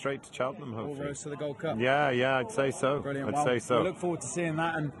it'll be straight to Cheltenham, hopefully. All roads to the Gold Cup. Yeah, I'd say so. Brilliant. I'd say so. We look forward to seeing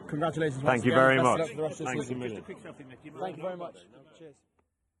that, and congratulations. Thank you very much. Thank you very much. Cheers.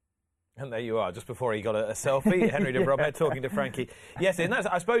 And there you are, just before he got a selfie, Henry de Bromhead talking to Frankie. Yes, and that's,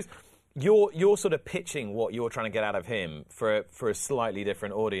 I suppose you're sort of pitching what you're trying to get out of him for a slightly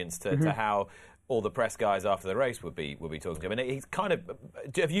different audience to how all the press guys after the race would be talking to him. And he's kind of,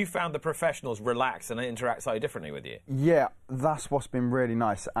 have you found the professionals relax and interact slightly differently with you? Yeah, that's what's been really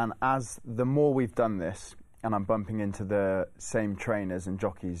nice. And as the more we've done this, and I'm bumping into the same trainers and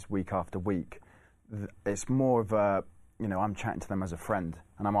jockeys week after week, it's more of a, I'm chatting to them as a friend,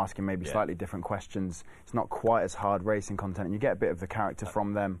 and I'm asking maybe slightly different questions. It's not quite as hard racing content, and you get a bit of the character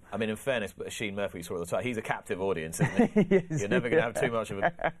from them. I mean, in fairness, Sheen Murphy saw at the time, he's a captive audience, isn't he? Yes, you're never going to have too much of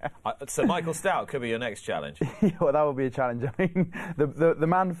a... So Michael Stout could be your next challenge. Well, that would be a challenge. I mean, the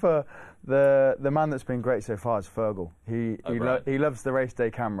man that's been great so far is Fergal. He loves the race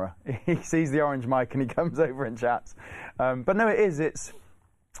day camera. He sees the orange mic and he comes over and chats. But no, it's.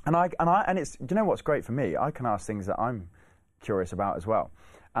 And it's, do you know what's great for me? I can ask things that I'm curious about as well.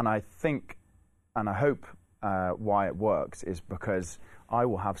 And I think, and I hope why it works is because I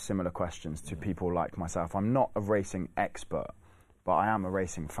will have similar questions to people like myself. I'm not a racing expert, but I am a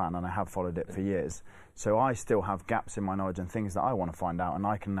racing fan and I have followed it for years. So I still have gaps in my knowledge and things that I want to find out, and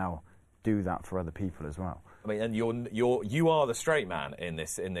I can now do that for other people as well. I mean, and you are the straight man in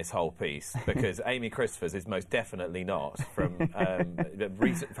this whole piece, because Amy Christophers is most definitely not. From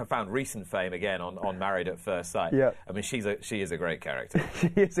found recent fame again on Married at First Sight. Yeah. I mean, she is a great character. She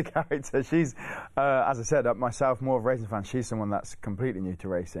is a character. She's, as I said, myself, more of a racing fan. She's someone that's completely new to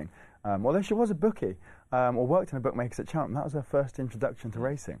racing. Although she was a bookie, or worked in a bookmakers at Cheltenham. That was her first introduction to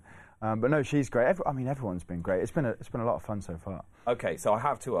racing. But no, she's great. Everyone's been great. It's been a lot of fun so far. OK, so I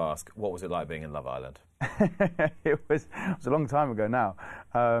have to ask, what was it like being in Love Island? It was a long time ago now.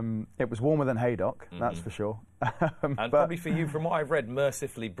 It was warmer than Haydock, that's for sure. And probably for you, from what I've read,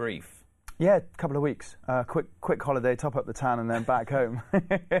 mercifully brief. Yeah, a couple of weeks. Quick holiday, top up the tan, and then back home.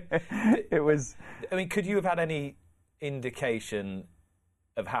 It was... I mean, could you have had any indication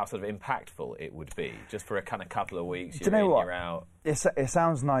of how sort of impactful it would be, just for a kind of couple of weeks? Do you know what? You're out. It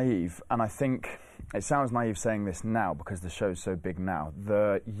sounds naive, and I think it sounds naive saying this now because the show's so big now.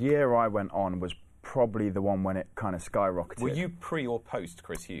 The year I went on was probably the one when it kind of skyrocketed. Were you pre or post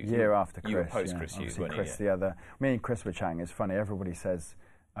Chris Hughes? Year after Chris. You were post Chris Hughes, weren't you? Chris, the other. Me and Chris were chatting. It's funny. Everybody says,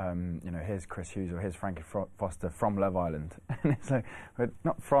 here's Chris Hughes or here's Frankie Foster from Love Island. And it's like, we're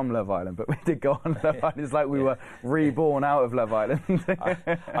not from Love Island, but we did go on Love Island. It's like we were reborn out of Love Island.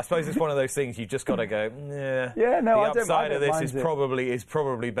 I suppose it's one of those things you've just got to go, yeah, no, the upside of this is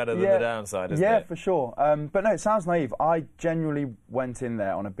probably better than the downside, isn't it? Yeah, for sure. But no, it sounds naive. I genuinely went in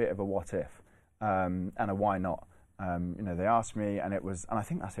there on a bit of a what if and a why not. They asked me, and I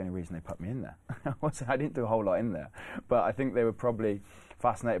think that's the only reason they put me in there. I didn't do a whole lot in there, but I think they were probably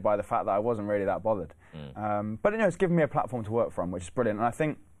fascinated by the fact that I wasn't really that bothered. But it's given me a platform to work from, which is brilliant. And I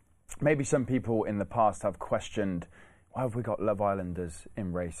think maybe some people in the past have questioned, why have we got Love Islanders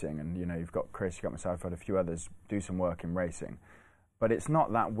in racing? And you've got Chris, you've got myself, I've had a few others do some work in racing. But it's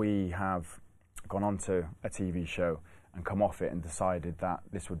not that we have gone onto a TV show and come off it and decided that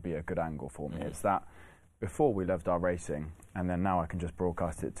this would be a good angle for me. It's that before we loved our racing, and then now I can just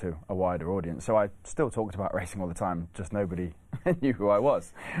broadcast it to a wider audience. So I still talked about racing all the time, just nobody knew who I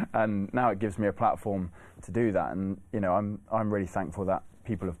was. And now it gives me a platform to do that, and I'm really thankful that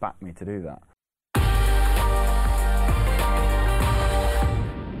people have backed me to do that.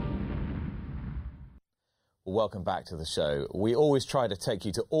 Welcome back to the show. We always try to take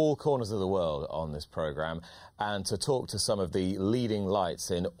you to all corners of the world on this programme and to talk to some of the leading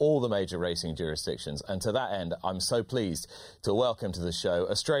lights in all the major racing jurisdictions. And to that end, I'm so pleased to welcome to the show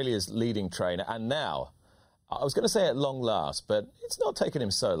Australia's leading trainer, and now, I was going to say at long last, but it's not taken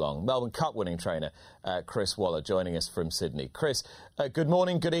him so long, Melbourne Cup winning trainer Chris Waller joining us from Sydney. Chris, good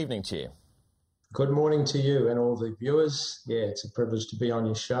morning, good evening to you. Good morning to you and all the viewers. Yeah, it's a privilege to be on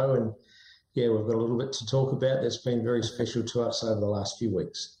your show, and yeah, we've got a little bit to talk about that's been very special to us over the last few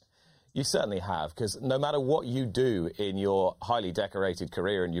weeks. You certainly have, because no matter what you do in your highly decorated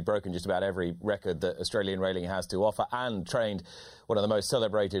career, and you've broken just about every record that Australian railing has to offer and trained one of the most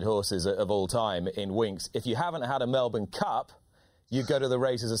celebrated horses of all time in Winx, if you haven't had a Melbourne Cup, you go to the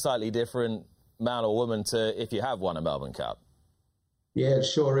race as a slightly different man or woman to if you have won a Melbourne Cup. Yeah, it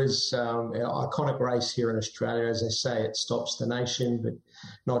sure is an iconic race here in Australia. As I say, it stops the nation, but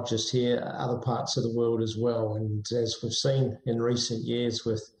not just here, other parts of the world as well. And as we've seen in recent years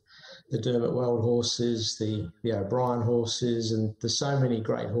with the Dermot Weld horses, the O'Brien horses, and there's so many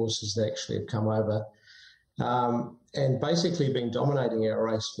great horses that actually have come over and basically been dominating our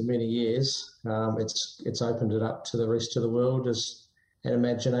race for many years. It's opened it up to the rest of the world as an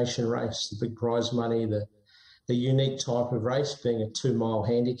imagination race, the big prize money, the unique type of race being a 2-mile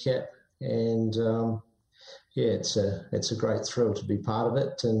handicap, and it's a great thrill to be part of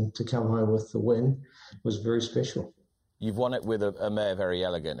it, and to come home with the win was very special. You've won it with a mare very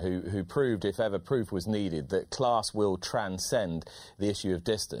elegant who proved, if ever proof was needed, that class will transcend the issue of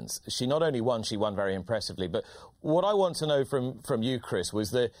distance. She not only won, she won very impressively, but what I want to know from you, Chris,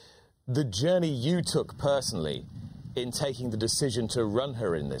 was the journey you took personally in taking the decision to run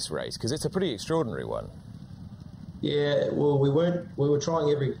her in this race, because it's a pretty extraordinary one. Yeah, well, we were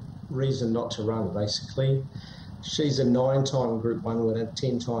trying every reason not to run, basically. She's a 9-time Group 1 winner,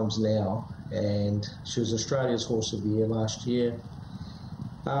 10 times now, and she was Australia's Horse of the Year last year.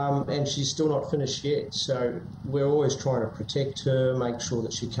 And she's still not finished yet, so we're always trying to protect her, make sure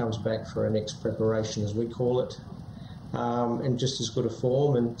that she comes back for her next preparation, as we call it, in just as good a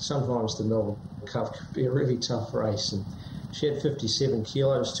form. And sometimes the Melbourne Cup can be a really tough race, and she had 57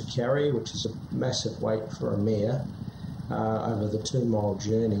 kilos to carry, which is a massive weight for a mare over the 2-mile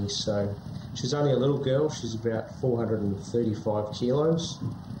journey. So she's only a little girl. She's about 435 kilos,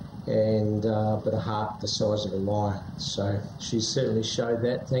 and but a heart the size of a lion. So she certainly showed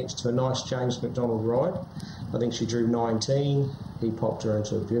that, thanks to a nice James McDonald ride. I think she drew 19. He popped her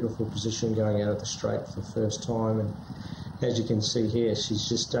into a beautiful position going out of the straight for the first time. And as you can see here, she's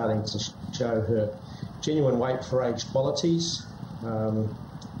just starting to show her genuine weight for age qualities.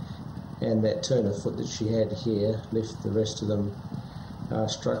 And that turn of foot that she had here left the rest of them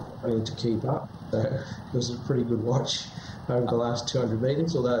struggling to keep up. So it was a pretty good watch over the last 200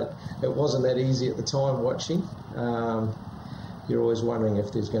 metres, although it wasn't that easy at the time watching. You're always wondering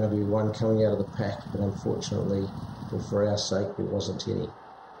if there's going to be one coming out of the pack, but unfortunately, for our sake, there wasn't any.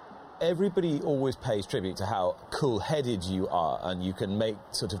 Everybody always pays tribute to how cool-headed you are, and you can make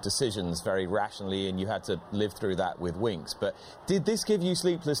sort of decisions very rationally, and you had to live through that with Winx. But did this give you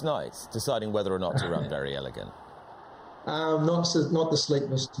sleepless nights, deciding whether or not to run Very Elegant? Not the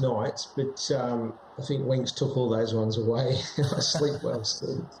sleepless nights, but I think Winx took all those ones away. I sleep well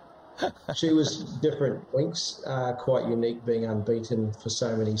still. She was different, Winx, quite unique, being unbeaten for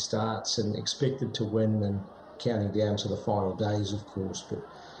so many starts and expected to win, and counting down to the final days, of course.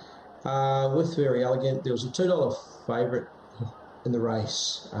 But with Very Elegant, there was a $2 favourite in the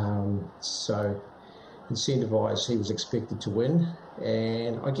race, so incentivised, he was expected to win,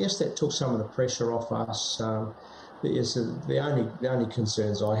 and I guess that took some of the pressure off us. The only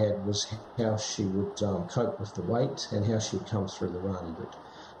concerns I had was how she would cope with the weight and how she'd come through the run, but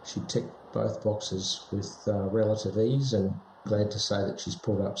she ticked both boxes with relative ease, and glad to say that she's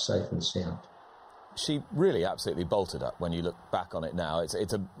pulled up safe and sound. She really absolutely bolted up when you look back on it now. It's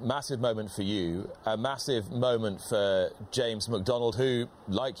a massive moment for you, a massive moment for James McDonald, who,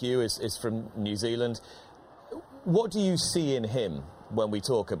 like you, is from New Zealand. What do you see in him when we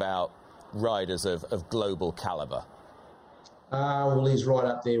talk about riders of global calibre? Well, he's right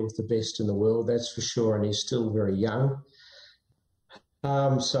up there with the best in the world, that's for sure, and he's still very young.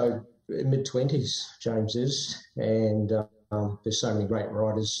 So mid-20s, James is, and there's so many great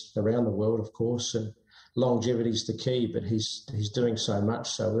riders around the world, of course, and longevity's the key, but he's doing so much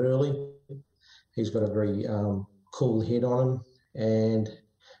so early. He's got a very cool head on him and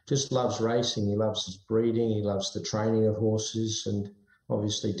just loves racing. He loves his breeding, he loves the training of horses, and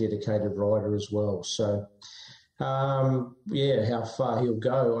obviously dedicated rider as well. So, how far he'll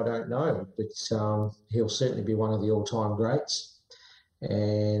go, I don't know, but he'll certainly be one of the all-time greats.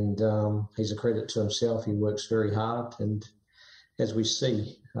 And he's a credit to himself. He works very hard, and as we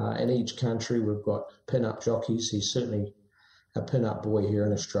see in each country, we've got pin-up jockeys. He's certainly a pin-up boy here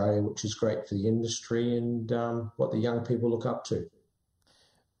in Australia, which is great for the industry and what the young people look up to.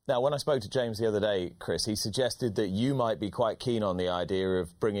 Now, when I spoke to James the other day, Chris, he suggested that you might be quite keen on the idea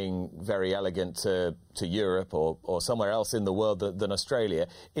of bringing Very Elegant to Europe or somewhere else in the world than Australia.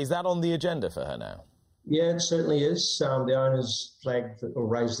 Is that on the agenda for her now? Yeah, it certainly is. The owners flagged or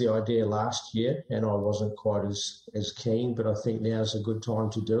raised the idea last year, and I wasn't quite as keen, but I think now's a good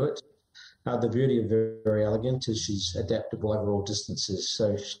time to do it. The beauty of Very Elegant is she's adaptable over all distances.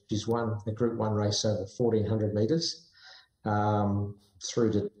 So she's won the Group 1 race over 1,400 metres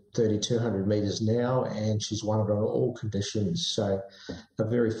through to 3,200 metres now, and she's won it on all conditions. So a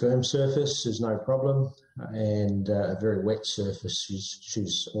very firm surface is no problem, and a very wet surface,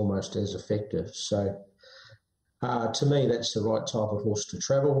 she's almost as effective. So to me, that's the right type of horse to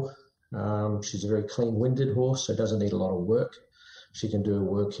travel. She's a very clean-winded horse, so doesn't need a lot of work. She can do her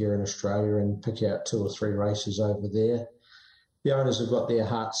work here in Australia and pick out 2 or 3 races over there. The owners have got their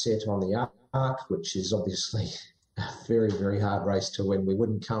heart set on the Arc, which is obviously a very, very hard race to win. We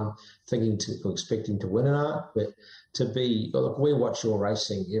wouldn't come expecting to win an Arc, but look, we watch your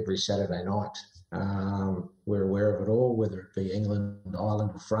racing every Saturday night. We're aware of it all, whether it be England,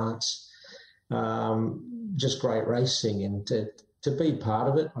 Ireland or France. Just great racing, and to be part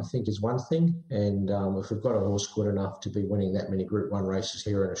of it, I think, is one thing. And if we've got a horse good enough to be winning that many Group 1 races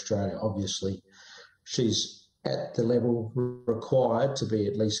here in Australia, obviously she's at the level required to be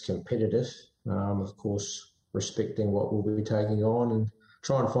at least competitive. Of course, respecting what we'll be taking on, and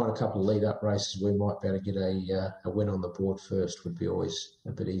try and find a couple of lead-up races we might be able to get a win on the board first would be always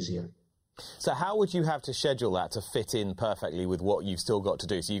a bit easier. So how would you have to schedule that to fit in perfectly with what you've still got to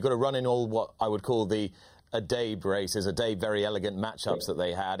do? So you've got to run in all what I would call the Adabe races, Adabe Very Elegant matchups that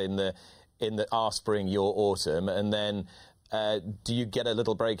they had in the our spring, your autumn, and then do you get a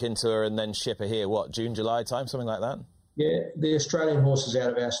little break into her and then ship her here, June, July time, something like that? Yeah, the Australian horses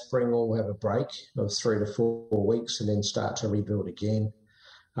out of our spring all have a break of 3 to 4 weeks and then start to rebuild again.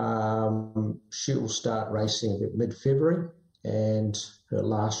 She will start racing about mid-February, and her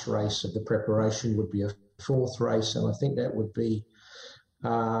last race of the preparation would be a 4th race, and I think that would be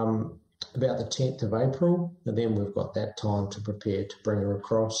about the 10th of April, and then we've got that time to prepare to bring her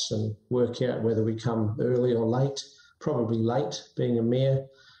across and work out whether we come early or late. Probably late, being a mare.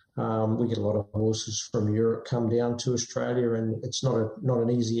 We get a lot of horses from Europe come down to Australia, and it's not an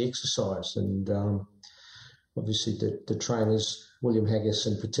easy exercise. And obviously the trainers, William Haggas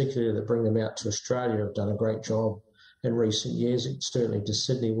in particular, that bring them out to Australia have done a great job in recent years. Certainly to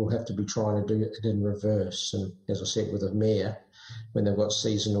Sydney, we'll have to be trying to do it in reverse. And as I said, with a mare, when they've got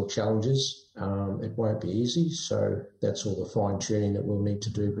seasonal challenges, it won't be easy. So that's all the fine-tuning that we'll need to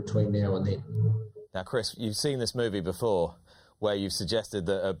do between now and then. Now, Chris, you've seen this movie before where you've suggested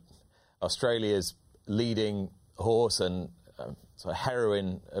that Australia's leading horse and sort of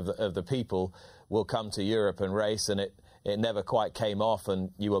heroine of the people will come to Europe and race, and it never quite came off,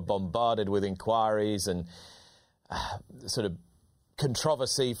 and you were bombarded with inquiries and sort of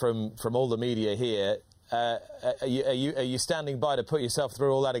controversy from all the media here. Are you standing by to put yourself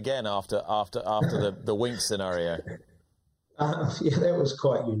through all that again after the Winx scenario? Yeah, that was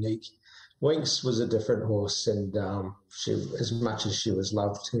quite unique. Winx was a different horse, and she, as much as she was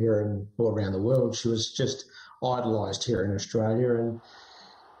loved here and all around the world, she was just idolised here in Australia.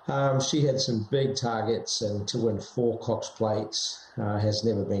 And she had some big targets, and to win 4 Cox Plates has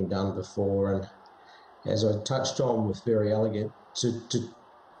never been done before. And as I touched on with Very Elegant, to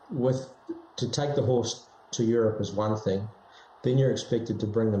take the horse to Europe is one thing, then you're expected to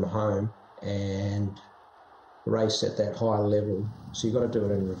bring them home and race at that high level, so you've got to do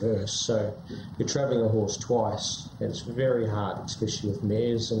it in reverse. So you're travelling a horse twice, and it's very hard, especially with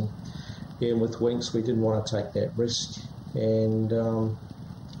mares. And with Winx, we didn't want to take that risk, and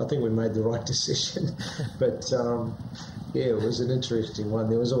I think we made the right decision. But it was an interesting one.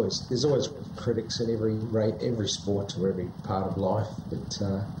 There's always critics in every sport or every part of life, but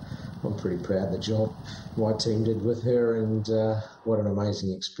I'm pretty proud of the job my team did with her, and what an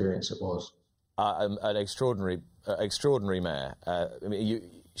amazing experience it was. An extraordinary mare.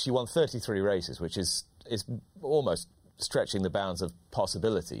 She won 33 races, which is almost stretching the bounds of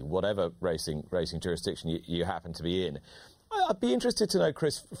possibility, whatever racing jurisdiction you happen to be in. I'd be interested to know,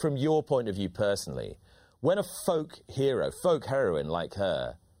 Chris, from your point of view personally, when a folk heroine like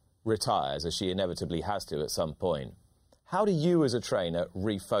her retires, as she inevitably has to at some point, how do you as a trainer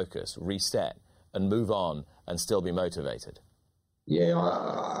refocus, reset, and move on and still be motivated? Yeah,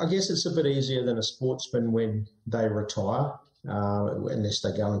 I guess it's a bit easier than a sportsman when they retire, unless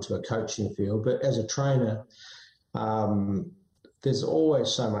they go into a coaching field. But as a trainer, there's always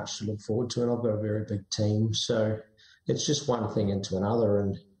so much to look forward to, and I've got a very big team. So it's just one thing into another.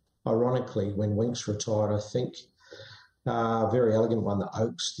 And ironically, when Winx retired, I think Very Elegant won the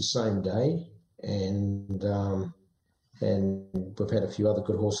Oaks the same day. And we've had a few other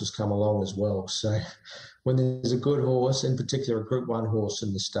good horses come along as well. So when there's a good horse, in particular a Group 1 horse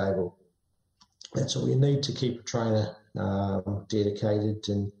in the stable, that's all you need to keep a trainer dedicated.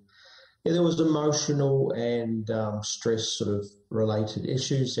 And there was emotional and stress sort of related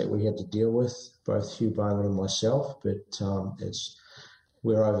issues that we had to deal with, both Hugh Bowman and myself, but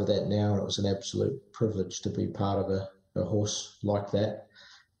we're over that now, and it was an absolute privilege to be part of a horse like that.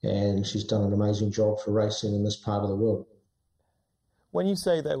 And she's done an amazing job for racing in this part of the world. When you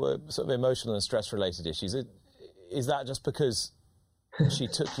say there were sort of emotional and stress-related issues, is that just because she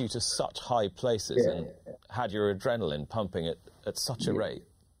took you to such high places and had your adrenaline pumping at such a rate?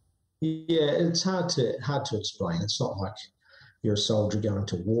 Yeah, it's hard to explain. It's not like you're a soldier going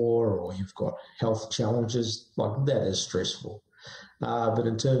to war or you've got health challenges. Like, that is stressful. But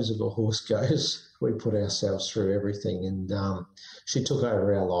in terms of a horse goes, we put ourselves through everything, and she took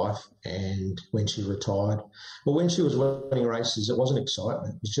over our life. And when she retired, when she was winning races, it wasn't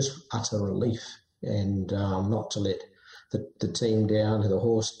excitement. It was just utter relief, and not to let the team down, the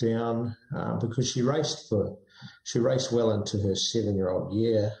horse down, because she raced well into her 7-year-old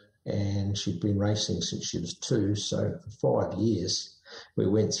year, and she'd been racing since she was 2. So for 5 years, we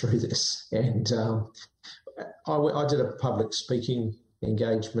went through this, and I did a public speaking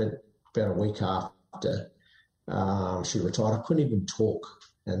engagement about a week after she retired. I couldn't even talk,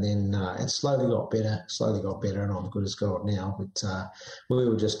 and then it slowly got better, and I'm good as gold now. But we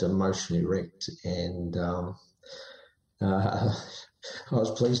were just emotionally wrecked, and I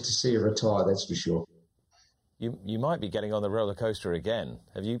was pleased to see her retire, that's for sure. You might be getting on the roller coaster again.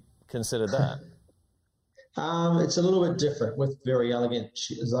 Have you considered that? It's a little bit different with Very Elegant.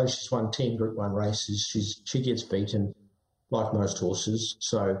 Though she's won 10 Group 1 races, she gets beaten like most horses.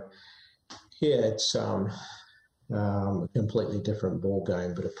 So, yeah, it's a completely different ball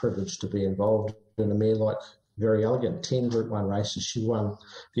game, but a privilege to be involved in a mare like Very Elegant. 10 Group 1 races. She won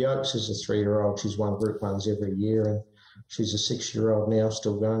the Oaks as a 3-year-old. She's won Group 1s every year, and she's a 6-year-old now,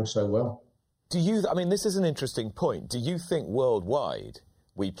 still going so well. This is an interesting point. Do you think worldwide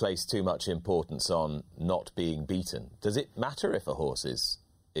we place too much importance on not being beaten? Does it matter if a horse is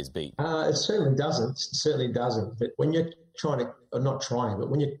is beat. It certainly doesn't. It certainly doesn't. But when you're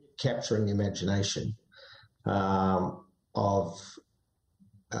when you're capturing the imagination of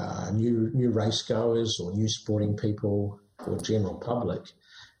new race goers or new sporting people or general public,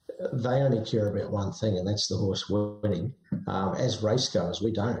 they only care about one thing, and that's the horse winning. As race goers,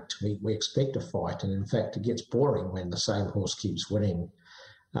 we don't. We expect a fight, and in fact, it gets boring when the same horse keeps winning,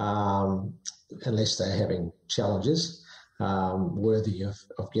 unless they're having challenges worthy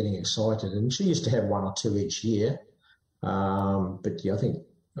of getting excited. And she used to have one or two each year, but yeah,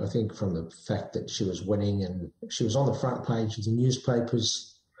 I think from the fact that she was winning, and she was on the front page of the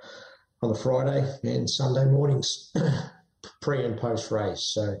newspapers on the Friday and Sunday mornings, pre and post race.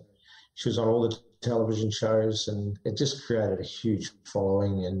 So she was on all the television shows, and it just created a huge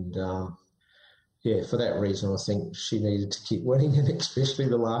following. And for that reason, I think she needed to keep winning, and especially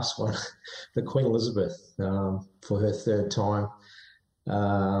the last one, the Queen Elizabeth, for her third time.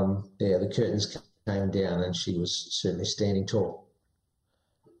 The curtains came down, and she was certainly standing tall.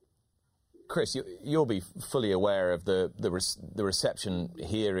 Chris, you'll be fully aware of the reception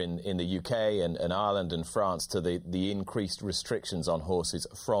here in the UK and Ireland and France to the increased restrictions on horses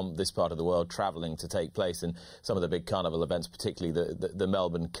from this part of the world travelling to take place in some of the big carnival events, particularly the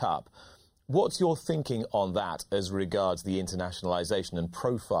Melbourne Cup. What's your thinking on that as regards the internationalisation and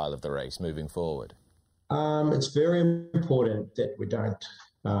profile of the race moving forward? It's very important that we don't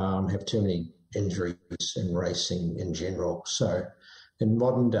have too many injuries in racing in general. So in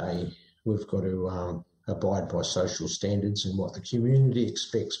modern day, we've got to abide by social standards and what the community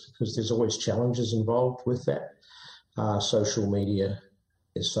expects, because there's always challenges involved with that. Social media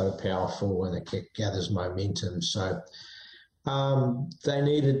is so powerful and it gathers momentum. So they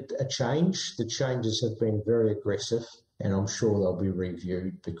needed a change. The changes have been very aggressive, and I'm sure they'll be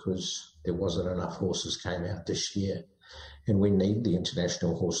reviewed because there wasn't enough horses came out this year. And we need the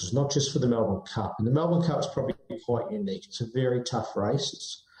international horses, not just for the Melbourne Cup. And the Melbourne Cup is probably quite unique. It's a very tough race.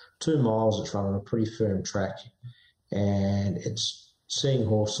 It's 2 miles. It's run on a pretty firm track, and it's seeing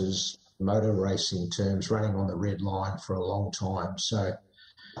horses, motor racing terms, running on the red line for a long time. So,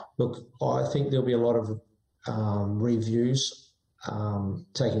 look, I think there'll be a lot of reviews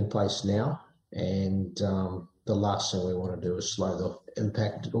taking place now, and the last thing we want to do is slow the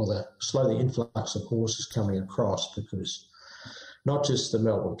impact or slow the influx of horses coming across, because not just the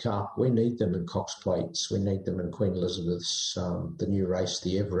Melbourne Cup, we need them in Cox Plates, we need them in Queen Elizabeth's, the new race,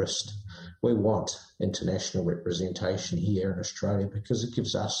 the Everest. We want international representation here in Australia because it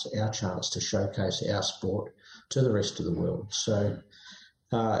gives us our chance to showcase our sport to the rest of the world. So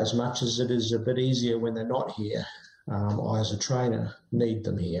as much as it is a bit easier when they're not here, I as a trainer need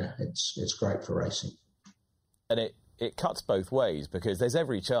them here. It's great for racing. And it cuts both ways, because there's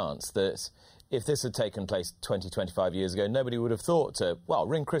every chance that if this had taken place 20, 25 years ago, nobody would have thought to,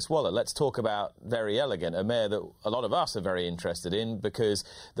 ring Chris Waller. Let's talk about Very Elegant, a mare that a lot of us are very interested in, because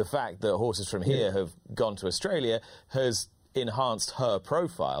the fact that horses from here have gone to Australia has enhanced her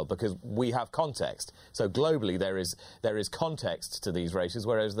profile, because we have context. So globally there is context to these races,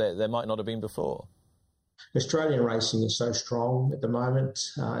 whereas there might not have been before. Australian racing is so strong at the moment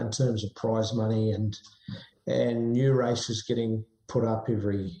in terms of prize money, and new races getting put up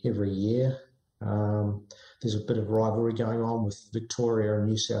every year. There's a bit of rivalry going on with Victoria and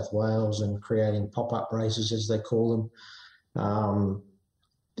New South Wales, and creating pop-up races, as they call them.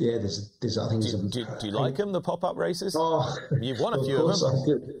 There's I think. Do you like them, the pop-up races? Oh, you've won a few of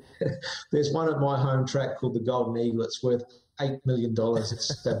them. There's one at my home track called the Golden Eagle. It's worth $8 million.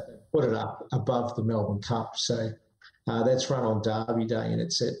 It's put it up above the Melbourne Cup. So that's run on Derby Day, and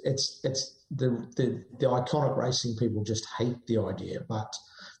it's the iconic racing people just hate the idea, but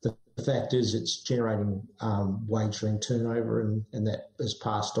the fact is it's generating wagering turnover, and that is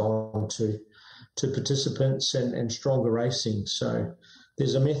passed on to participants and stronger racing. So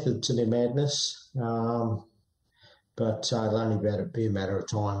there's a method to their madness, but it'll only be a matter of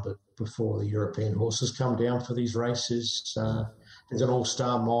time before the European horses come down for these races. There's an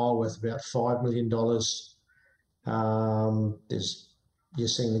all-star mile worth about $5 million. You're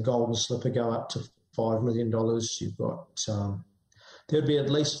seeing the Golden Slipper go up to $5 million. You've got there'd be at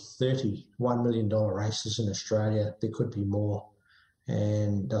least 30 $1 million races in Australia. There could be more,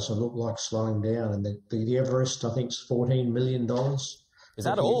 and doesn't look like slowing down. And the Everest, I think, is $14 million. Is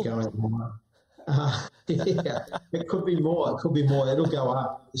that all? Yeah, it could be more. It could be more. It'll go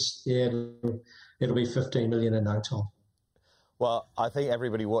up. It'll be 15 million in no time. Well, I think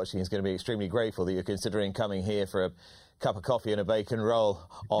everybody watching is going to be extremely grateful that you're considering coming here for a cup of coffee and a bacon roll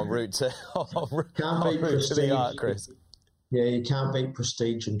en route to the Arc, Chris. Yeah, you can't beat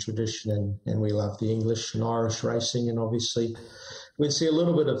prestige and tradition, and we love the English and Irish racing, and obviously we'd see a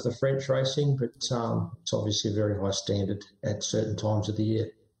little bit of the French racing, but it's obviously a very high standard at certain times of the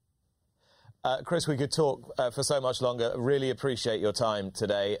year. Chris, we could talk for so much longer. Really appreciate your time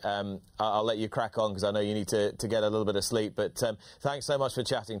today. I'll let you crack on because I know you need to get a little bit of sleep. But thanks so much for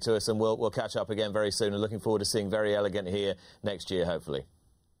chatting to us, and we'll catch up again very soon. And looking forward to seeing Very Elegant here next year, hopefully.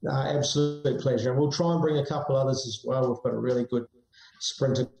 Absolute pleasure. And we'll try and bring a couple others as well. We've got a really good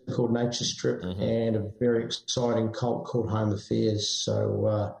sprinter called Nature Strip and a very exciting colt called Home Affairs.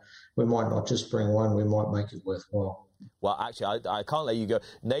 So we might not just bring one, we might make it worthwhile. Well, actually, I can't let you go.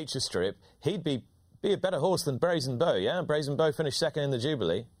 Nature Strip, he'd be a better horse than Brazen Beau, yeah? Brazen Beau finished second in the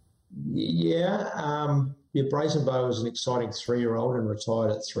Jubilee. Yeah, Brazen Beau was an exciting 3-year-old and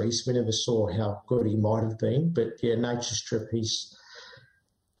retired at 3, so we never saw how good he might have been. But, yeah, Nature Strip,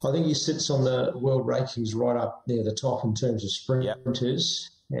 I think he sits on the world rankings right up near the top in terms of sprinters,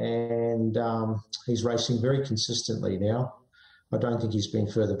 and he's racing very consistently now. I don't think he's been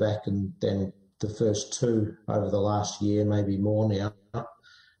further back than the first 2 over the last year, maybe more now.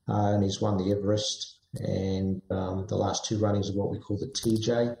 And he's won the Everest and the last 2 runnings of what we call the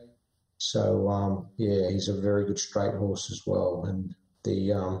TJ. So, he's a very good straight horse as well. And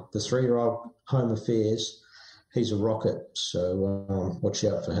the 3-year-old Home Affairs, he's a rocket. So watch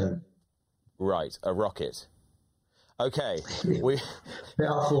out for him. Right, a rocket. Okay.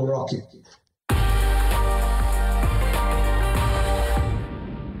 Powerful rocket.